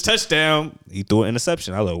 see this touchdown. He threw an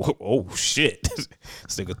interception. I was like, oh shit, this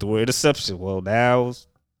nigga threw an interception. Well, now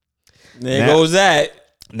goes that.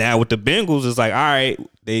 Now with the Bengals, it's like, all right,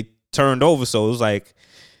 they turned over, so it was like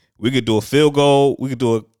we could do a field goal, we could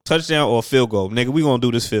do a touchdown or a field goal. Nigga, we gonna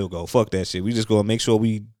do this field goal. Fuck that shit. We just gonna make sure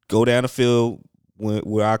we go down the field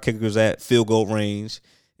where our kicker's at field goal range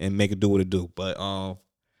and make it do what it do. But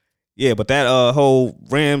yeah, but that whole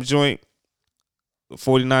Rams joint,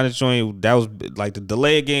 49ers joint, that was like the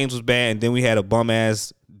delayed games was bad, and then we had a bum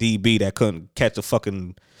ass DB that couldn't catch a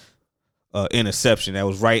fucking interception that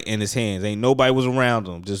was right in his hands. Ain't nobody was around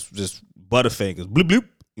him. Just butterfingers. Bloop bloop.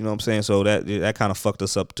 You know what I'm saying? So that kind of fucked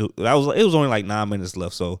us up too. It was only like 9 minutes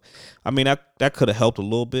left. So I mean that could have helped a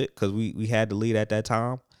little bit because we had the lead at that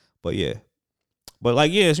time. But yeah. But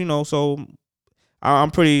like yes, so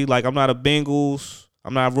I'm pretty like I'm not a Bengals.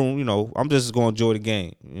 I'm not rooting, I'm just gonna enjoy the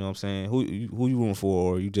game. You know what I'm saying? Who you rooting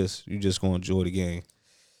for, or you just gonna enjoy the game?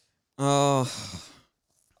 I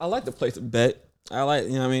like to place a bet. I like,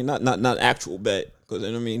 not actual bet because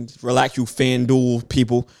relax, you FanDuel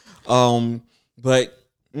people. But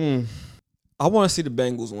I want to see the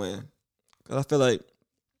Bengals win because I feel like,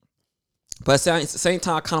 but at the same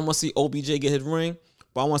time, I kind of want to see OBJ get his ring,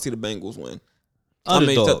 but I want to see the Bengals win.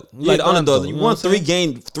 Underdog. The underdog. You won 3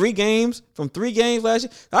 games from 3 games last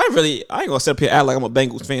year. I ain't gonna sit up here and act like I'm a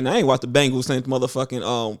Bengals fan. I ain't watched the Bengals since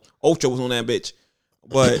motherfucking Ocho was on that bitch.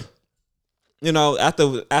 But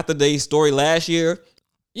after the story last year,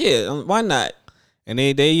 yeah, why not? And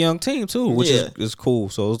they a young team too, which is cool.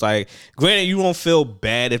 So it's like, granted, you won't feel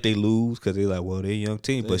bad if they lose because they're like, well, they a young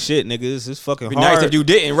team. But shit, nigga, it's fucking Be hard. nice if you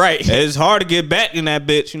didn't, right? It's hard to get back in that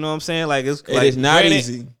bitch. You know what I'm saying? Like it is not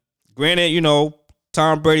easy. Granted, you know,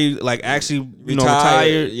 Tom Brady like actually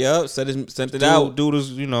retired. Yep, sent it out. Dude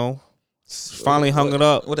is finally hung it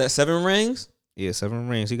up. What that 7 rings? Yeah, 7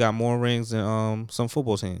 rings. He got more rings than some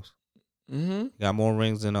football teams. Mm-hmm. He got more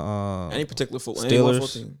rings than any particular football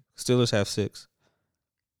team. Steelers have 6.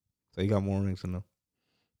 So he got more rings than them.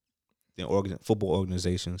 Than football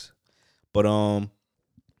organizations. But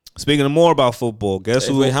speaking of more about football, guess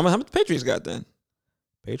who? Wait, how many Patriots got then?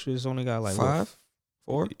 Patriots only got like 5,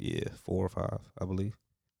 4. Yeah, 4 or 5, I believe.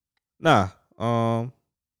 Nah, I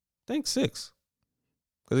think 6.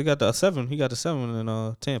 Cause he got the 7. He got the 7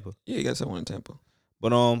 in Tampa. Yeah, he got 7 in Tampa.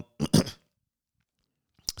 But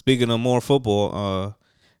speaking of more football,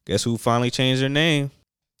 guess who finally changed their name?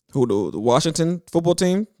 Who, the Washington football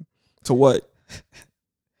team? To what?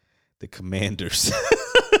 The Commanders.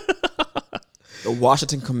 The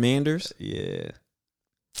Washington Commanders? Yeah.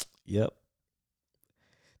 Yep.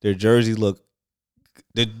 Their jersey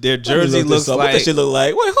their jersey looks like, what that shit look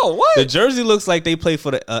like? Wait, hold, what? The jersey looks like they play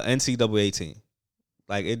for the NCAA team.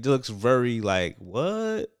 Like it looks very like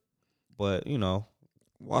what? But you know,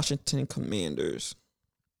 Washington Commanders.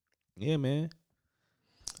 Yeah, man.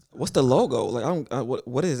 What's the logo? Like I don't.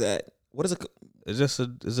 What is that? What is it? It's just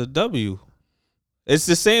it's a W. It's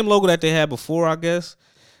the same logo that they had before, I guess,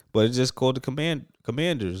 but it's just called the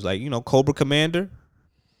Commanders. Like Cobra Commander.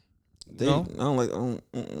 I don't like. You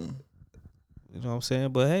know what I'm saying?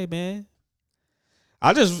 But hey, man.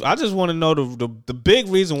 I just want to know the big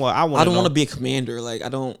reason why I want. I don't want to be a commander. Like I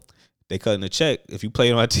don't. They cutting a check if you play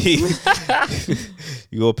on my team.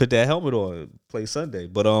 You gonna put that helmet on and play Sunday.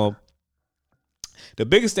 But the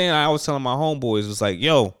biggest thing I was telling my homeboys was like,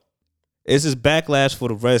 yo, it's this backlash for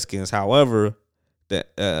the Redskins. However,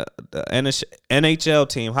 the NHL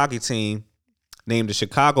team, hockey team, named the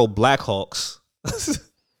Chicago Blackhawks,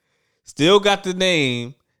 still got the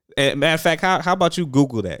name. And matter of fact, how about you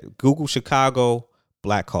Google that? Google Chicago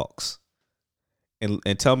Blackhawks, and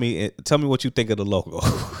tell me what you think of the logo.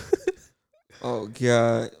 Oh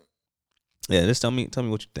God! Yeah, just tell me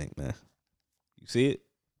what you think, man. You see it?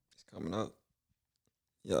 It's coming up.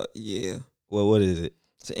 Yeah. Well, what is it?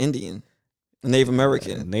 It's an Indian, a Native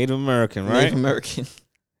American. Native American, right? Native American.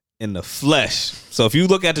 In the flesh. So if you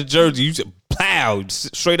look at the jersey, you just plow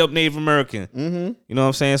straight up Native American. Mm-hmm. You know what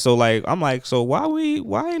I'm saying? So like, I'm like, so why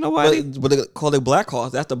ain't nobody? But they call it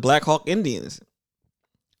Blackhawks. That's the Black Hawk Indians.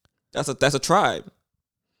 That's a tribe.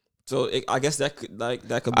 So I guess that could be.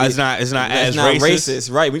 It's not as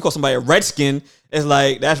racist, right? We call somebody a redskin. It's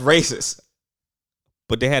like that's racist.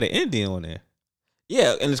 But they had an Indian on there.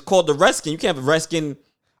 Yeah, and it's called the redskin. You can't have a redskin.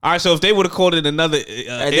 All right, so if they would have called it another,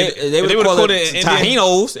 they would have called it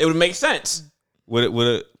Tahinos. It would make sense. Would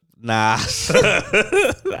it? Nah,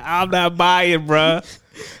 I'm not buying, bro.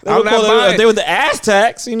 I'm not buying. If they were the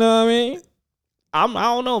Aztecs, you know what I mean? I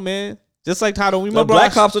don't know, man. Just like how do we remember? The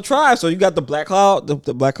Black Hawks are tribe, so you got the Black Hawk, the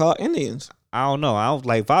Black Hawk Indians. I don't know. I was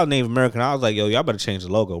like, if I was Native American, I was like, yo, y'all better change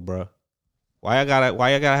the logo, bro. Why y'all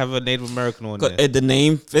gotta have a Native American on there? The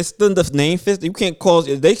name fits them. The name fits. You can't call.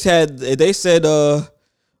 They said the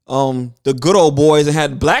good old boys and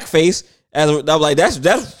had blackface. I was like, that's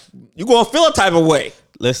you gonna feel a type of way.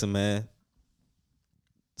 Listen, man.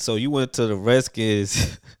 So you went to the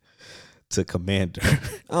Redskins to Commander.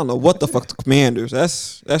 I don't know what the fuck the Commanders.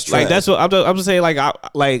 That's trash. Like that's what I'm just saying. Like I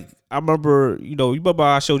remember, you remember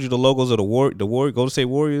I showed you the logos of the Golden State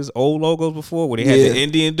Warriors old logos before, where they had the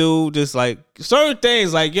Indian dude, just like certain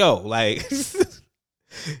things. Like yo, like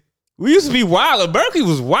we used to be wild. Berkeley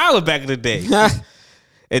was wild back in the day.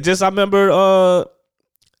 And just I remember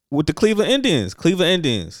with the Cleveland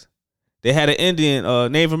Indians. They had an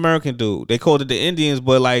Indian, Native American dude. They called it the Indians,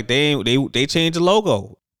 but like they changed the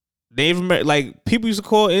logo. Like people used to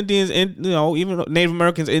call Indians, even Native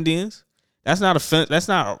Americans Indians. That's not offense. That's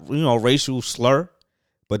not a racial slur.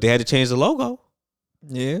 But they had to change the logo.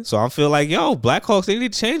 Yeah. So I feel like Blackhawks, they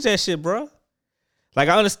need to change that shit, bro. Like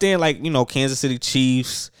I understand, like Kansas City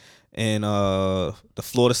Chiefs and the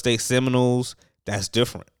Florida State Seminoles. That's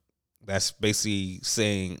different. That's basically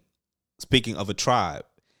speaking of a tribe.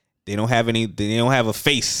 They don't have a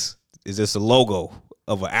face. It's just a logo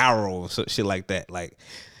of an arrow or shit like that. Like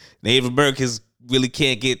Native Americans really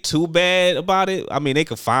can't get too bad about it. I mean, they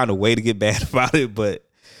could find a way to get bad about it, but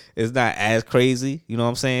it's not as crazy. You know what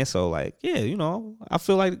I'm saying? So like, yeah, I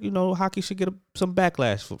feel like hockey should get some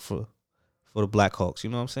backlash for the Blackhawks.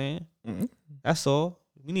 You know what I'm saying? Mm-hmm. That's all.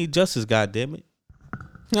 We need justice. Goddamn it!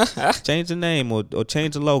 Change the name or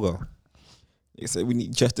change the logo. They said we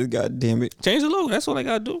need justice. God damn it. Change the logo. That's all they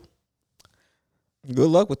gotta do. Good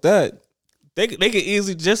luck with that. They could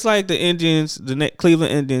easily, just like the Indians,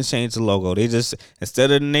 Cleveland Indians changed the logo. They just,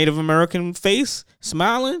 instead of the Native American face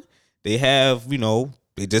smiling, they have,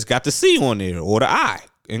 they just got the C on there or the I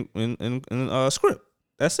in script.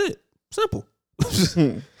 That's it. Simple.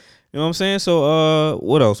 You know what I'm saying? So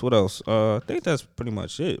what else? I think that's pretty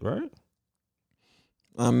much it, right?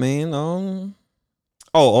 I mean,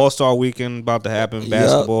 All-Star Weekend about to happen.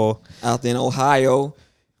 Basketball out there in Ohio.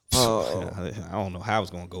 I don't know how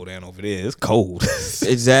it's gonna go down over there. It's cold.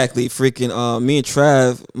 Exactly. Freaking me and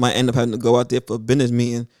Trav might end up having to go out there for a business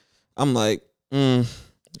meeting. I'm like, I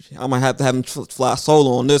might have to have him fly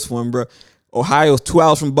solo on this one, bro. Ohio's 2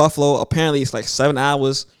 hours from Buffalo. Apparently it's like 7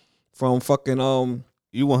 hours from fucking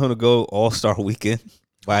You want him to go All-Star Weekend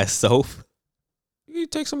by himself? You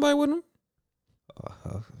take somebody with him?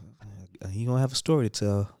 He gonna have a story to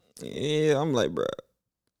tell. Yeah, I'm like, bro.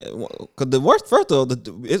 Cause the worst, first though,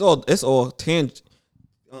 it's all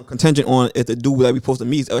contingent on if the dude that we supposed to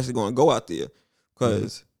meet is actually gonna go out there.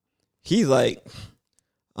 Cause he's like,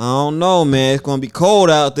 I don't know, man. It's gonna be cold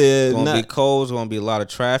out there. It's gonna be cold. It's gonna be a lot of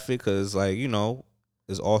traffic. Cause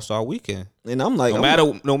it's All-Star Weekend. And I'm like,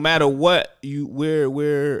 no matter what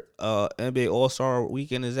where NBA All-Star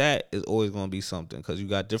Weekend is at, it's always gonna be something. Cause you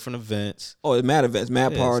got different events. Oh, it's mad events,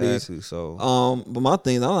 mad parties. Exactly. So but my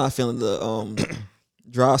thing is, I'm not feeling the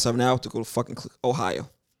drive 7 hours to go to fucking Ohio.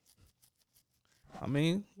 I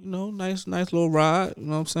mean, nice little ride. You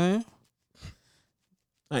know what I'm saying?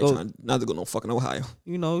 I ain't trying not to go no fucking Ohio.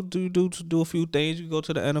 Do a few things. You go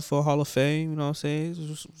to the NFL Hall of Fame. You know what I'm saying?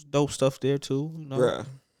 There's dope stuff there too. Bruh.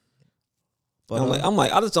 But I'm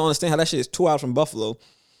like, I just don't understand how that shit is 2 hours from Buffalo,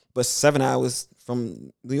 but 7 hours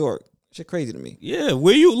from New York. Shit crazy to me. Yeah,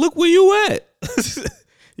 look where you at?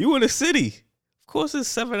 You in the city. Of course, it's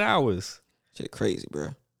 7 hours. Shit crazy, bro.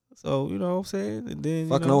 So you know what I'm saying, and then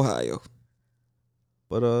fucking Ohio.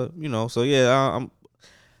 But so yeah,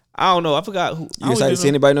 I don't know. I forgot who. You excited to see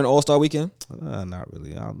anybody on the All-Star Weekend? Not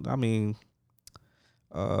really. I mean,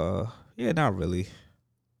 yeah, not really.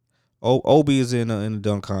 Obi is in the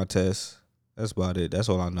dunk contest. That's about it. That's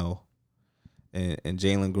all I know. And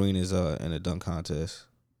Jalen Green is in the dunk contest.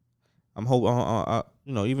 I'm hoping.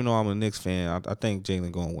 Even though I'm a Knicks fan, I think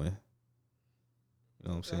Jalen gonna win. You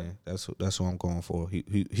know what I'm saying? That's what I'm going for.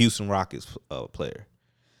 Houston Rockets player.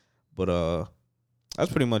 But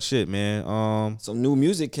that's pretty much it, man. Some new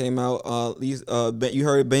music came out. You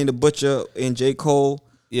heard Benny the Butcher and J. Cole.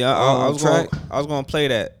 Yeah, I was gonna play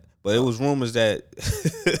that, but it was rumors that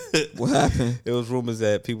what happened? It was rumors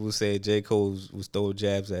that people said J. Cole was throwing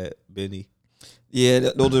jabs at Benny. Yeah,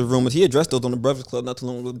 those are rumors. He addressed those on the Breakfast Club not too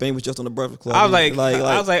long ago. Benny was just on the Breakfast Club. I was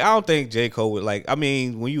like, I don't think J. Cole would like. I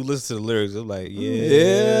mean, when you listen to the lyrics, it's like,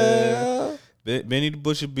 yeah. Benny the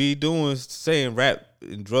Butcher be saying rap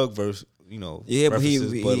and drug verse, Yeah, but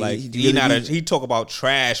he talk about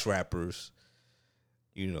trash rappers.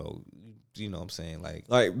 You know what I'm saying?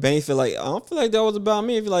 Like Benny feel like, I don't feel like that was about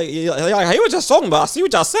me. He was just talking about. I see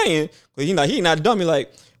what y'all saying, but he not dumb.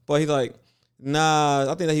 But he's like,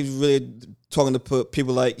 nah. I think that he was really talking to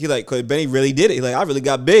people cause Benny really did it. I really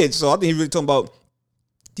got big, so I think he really talking about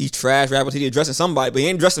these trash rappers. He addressing somebody, but he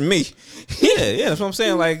ain't addressing me. yeah, that's what I'm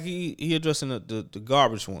saying. Like he addressing the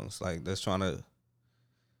garbage ones, like that's trying to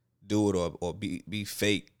do it or be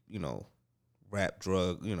fake, rap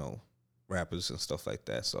drug, rappers and stuff like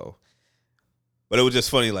that. So, but it was just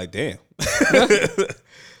funny, like damn.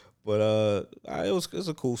 But it's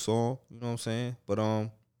a cool song, you know what I'm saying. But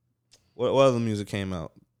what other music came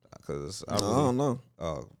out? Because I don't know.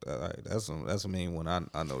 Oh, all right, that's a main one. I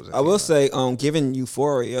know. I will say, given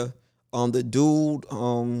Euphoria, the dude,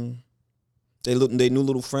 they new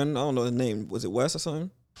little friend. I don't know his name. Was it Wes or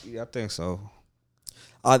something? Yeah, I think so.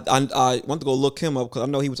 I want to go look him up because I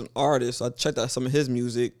know he was an artist. So I checked out some of his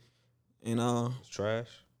music, and it's trash.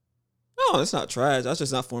 No, it's not trash. That's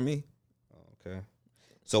just not for me. Okay.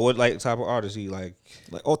 So what type of artist he like?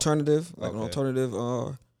 Like alternative, an alternative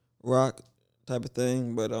rock type of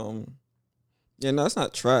thing. But yeah, no, it's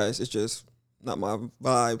not trash. It's just not my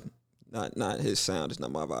vibe. Not his sound. It's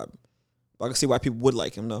not my vibe. But I can see why people would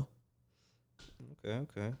like him though.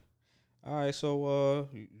 Okay. All right, so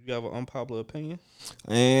you have an unpopular opinion?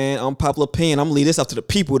 And unpopular opinion, I'm gonna leave this up to the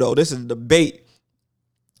people though. This is a debate.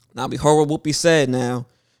 Now be horrible be said now.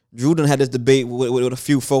 Drew done had this debate with a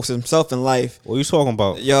few folks himself in life. What are you talking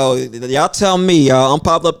about? Yo, y'all tell me, y'all,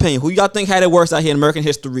 unpopular opinion. Who y'all think had it worse out here in American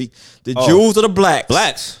history? The Jews or the blacks?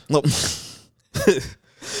 Blacks. Nope.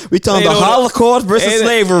 We talking the Holocaust versus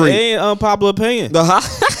slavery. Ain't unpopular opinion.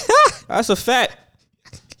 That's a fact.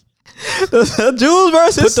 The Jews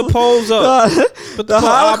versus Put the polls up. The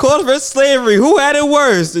Holocaust versus slavery. Who had it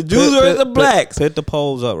worse? The Jews versus the blacks? Put the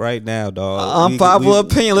polls up right now, dog. Unpopular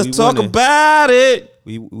opinion. Let's talk about it.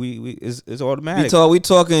 It's automatic. We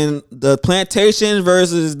talking the plantations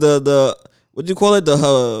versus the what do you call it?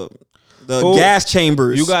 The gas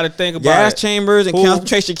chambers. You got to think about gas chambers and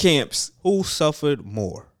concentration camps. Who suffered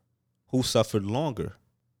more? Who suffered longer?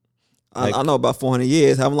 I know about 400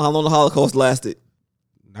 years. How long the Holocaust lasted?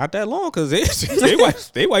 Not that long, because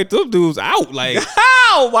they wiped them dudes out. Like,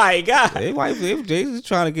 oh my God, they was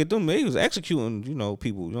trying to get them. They was executing,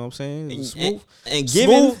 people. You know what I'm saying?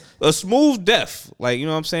 A smooth death. Like, you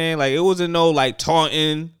know what I'm saying? Like, it wasn't no like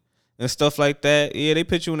taunting and stuff like that. Yeah, they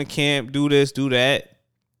put you in a camp, do this, do that.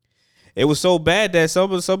 It was so bad that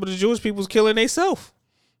some of the Jewish people was killing themselves.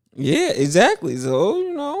 Yeah, exactly.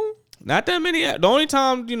 So not that many. The only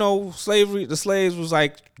time the slaves was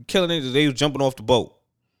like killing it, they was jumping off the boat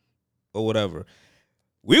or whatever.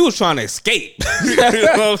 We was trying to escape. You know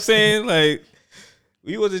what I'm saying? Like,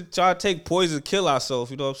 we wasn't trying to take poison to kill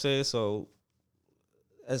ourselves. You know what I'm saying? So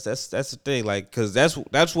that's the thing. Like, because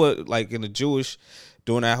that's what, like, in the Jewish,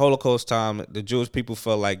 during that Holocaust time, the Jewish people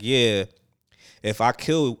felt like, yeah, if I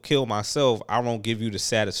kill myself, I won't give you the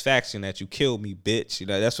satisfaction that you killed me, bitch.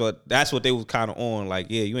 That's what they was kind of on. Like,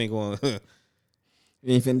 yeah, you ain't going. You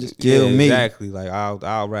ain't finna just kill me. Exactly. Like,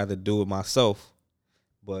 I'll rather do it myself.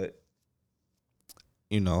 But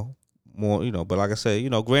more. But like I said,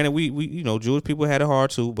 granted, we Jewish people had it hard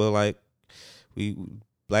too. But like, we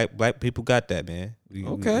black people got that, man.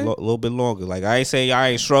 Okay, a little bit longer. Like, I ain't saying y'all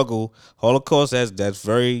ain't struggle. Holocaust, that's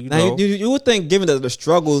very now, you would think, given the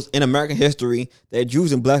struggles in American history, that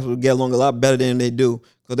Jews and blacks would get along a lot better than they do,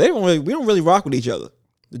 because we don't really rock with each other,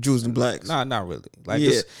 the Jews and blacks. Nah, not really. Like,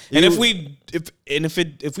 yeah. And if we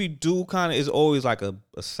do, kind of, it's always like a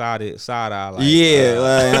side eye. Like, he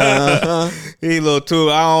a little too.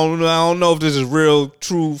 I don't know if this is real,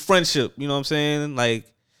 true friendship. You know what I'm saying? Like,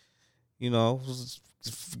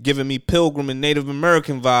 giving me Pilgrim and Native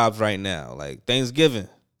American vibes right now, like Thanksgiving.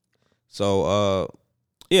 So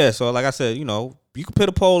so like I said, you can put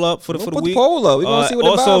a poll up for the week. Put the poll up. We gonna see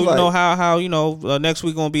what the vibe like. Also, how next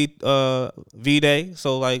week gonna be V-Day.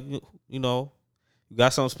 So like, you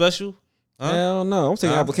got something special? Huh? Hell no. I'm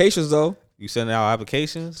taking applications though. You sending out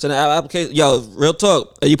applications? Sending out applications. Yo, real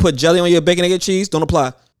talk. You put jelly on your bacon, egg, and cheese. Don't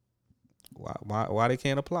apply. Why they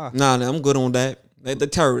can't apply? Nah, I'm good on that. They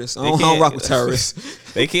terrorists. I don't rock with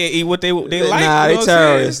terrorists. They can't eat what they like. Nah, they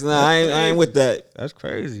terrorists. Nah, I ain't with that. That's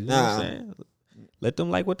crazy. You know what I'm saying? Let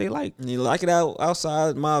them like what they like. You like it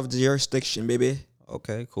outside my jurisdiction, baby.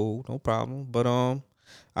 Okay, cool, no problem. But I'm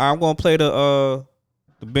gonna play the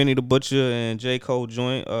Benny the Butcher and J. Cole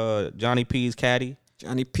joint, Johnny P's Caddy.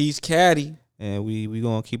 Johnny P's Caddy. And we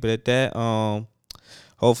gonna keep it at that.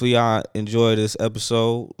 Hopefully y'all enjoy this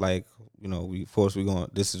episode. Like,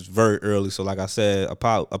 this is very early, so like I said,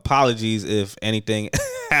 apologies if anything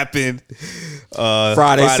happened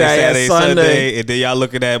Friday, Saturday, Sunday, and then y'all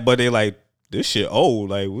looking at it, but they like, this shit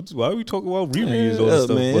old. Like, why are we talking about rereads all this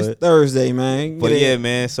stuff? Man, it's Thursday, man. But yeah,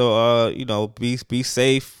 man. So be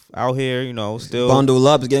safe out here. Still bundle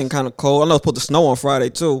up. It's getting kind of cold. I know it's supposed to snow on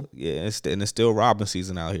Friday too. Yeah, it's still robbing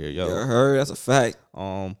season out here, yo. Yeah, I heard. That's a fact.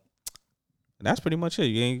 And that's pretty much it.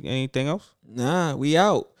 You ain't anything else? Nah, we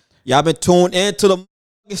out. Y'all been tuned in to the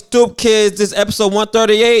Stoop Kids. This episode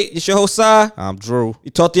 138. It's your host, Si. I'm Drew.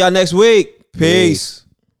 We talk to y'all next week. Peace.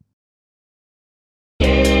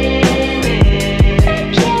 Yeah.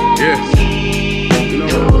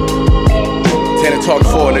 Tana talk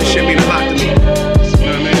forward, that shit mean a lot to me.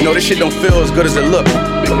 This shit don't feel as good as it look.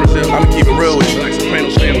 I'ma keep it real with you.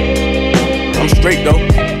 I'm straight though.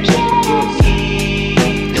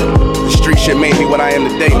 The street shit made me what I am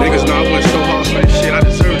today. Niggas know I went so hard for this shit. I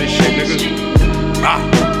deserve this shit, niggas.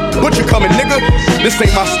 What you coming, nigga? This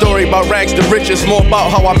ain't my story about rags to riches, more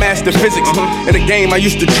about how I mastered physics. In the game, I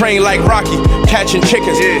used to train like Rocky, catching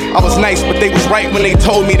chickens. I was nice, but they was right when they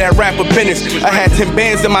told me that rapper business. I had 10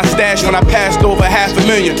 bands in my stash when I passed over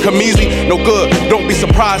 $500,000. Come easy, no good. Don't be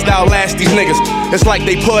surprised I'll last these niggas. It's like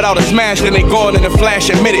they put out a smash, then they gone in a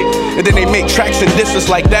flash, admit it. And then they make tracks and disses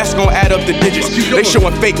like that's gonna add up the digits. They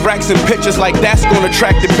showing fake racks and pictures like that's gonna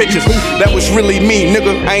attract the bitches. That was really me,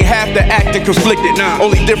 nigga. I ain't have to act and conflicted.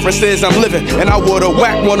 Only difference is I'm living, and I would've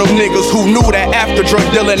whacked one of them niggas who knew that after drug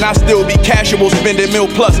dealing I still be casual, spending $1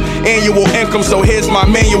 million plus annual income. So here's my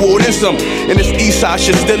manual, then some. And this east side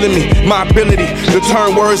shit still in me. My ability to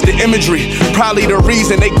turn words to imagery, probably the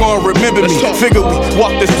reason they gon' remember me. Figure we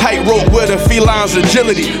walk this tightrope with a feline times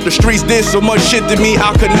agility. The streets did so much shit to me,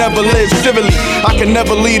 I could never live civilly. I can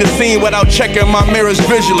never leave a scene without checking my mirrors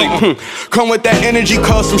visually. Come with that energy,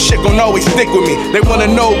 cause some shit gon' always stick with me. They wanna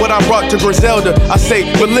know what I brought to Griselda, I say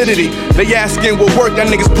validity. They asking what work that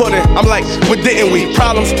niggas put in, I'm like, what didn't we?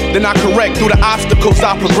 Problems, then I correct through the obstacles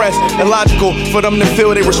I progress. Illogical for them to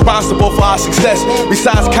feel they responsible for our success.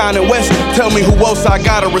 Besides Kanye West, tell me who else I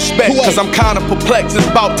gotta respect. Cause I'm kinda perplexed, it's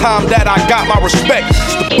about time that I got my respect.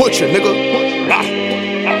 It's the Butcher, nigga.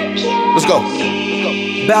 Let's go.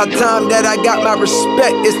 About time that I got my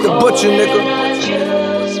respect, it's the Butcher, nigga.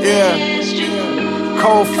 Yeah.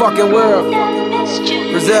 Cold fucking world.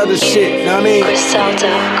 Griselda shit, know what I mean? Griselda.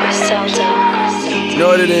 You know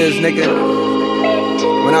what it is, nigga.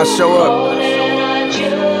 When I show up,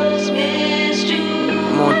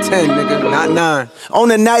 I'm on 10, nigga, not 9. On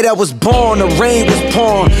the night I was born, the rain was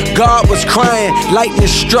pouring, God was crying, lightning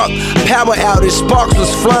struck, power outage, sparks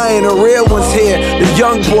was flying. The real one's here, the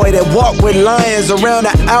young boy that walked with lions around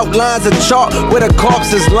the outlines of chalk where the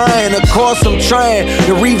corpses lying. Of course I'm trying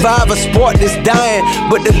to revive a sport that's dying,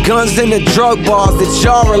 but the guns and the drug bars that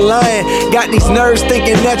y'all relying got these nerves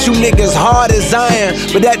thinking that you niggas hard as iron.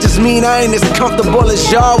 But that just mean I ain't as comfortable as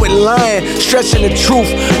y'all with lying, stretching the truth.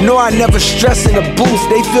 No, I never stress in the booth.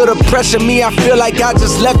 They feel the pressure, me, I feel like I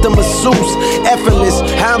just left a masseuse. Effortless,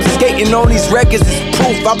 how I'm skating on these records is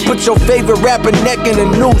proof. I put your favorite rapper neck in a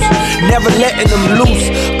noose, never letting them loose.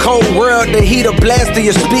 Cold world, the heater blast to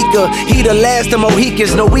your speaker. He the last of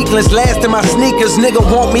Mohicans, no weaklings last in my sneakers. Nigga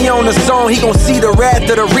want me on the song, he gon' see the wrath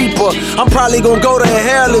of the reaper. I'm probably gon' go to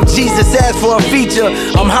hell if Jesus asks for a feature.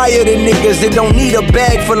 I'm higher than niggas that don't need a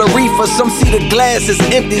bag full of reefer. Some see the glass is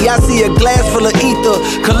empty, I see a glass full of ether.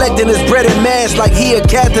 Collecting his bread and mass like he a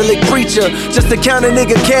Catholic preacher. Just to count a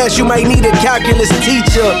nigga cash, you might need a calculus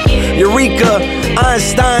teacher. Eureka,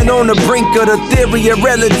 Einstein on the brink of the theory of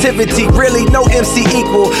relativity. Really no MC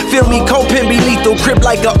equal. Feel me, Copen be lethal. Crip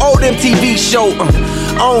like an old MTV show.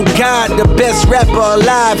 On God, the best rapper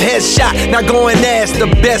alive. Headshot, now go and ask the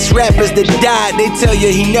best rappers that died. They tell you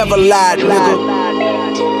he never lied, nigga.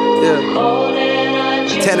 Yeah.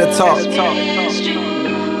 Tenor talk.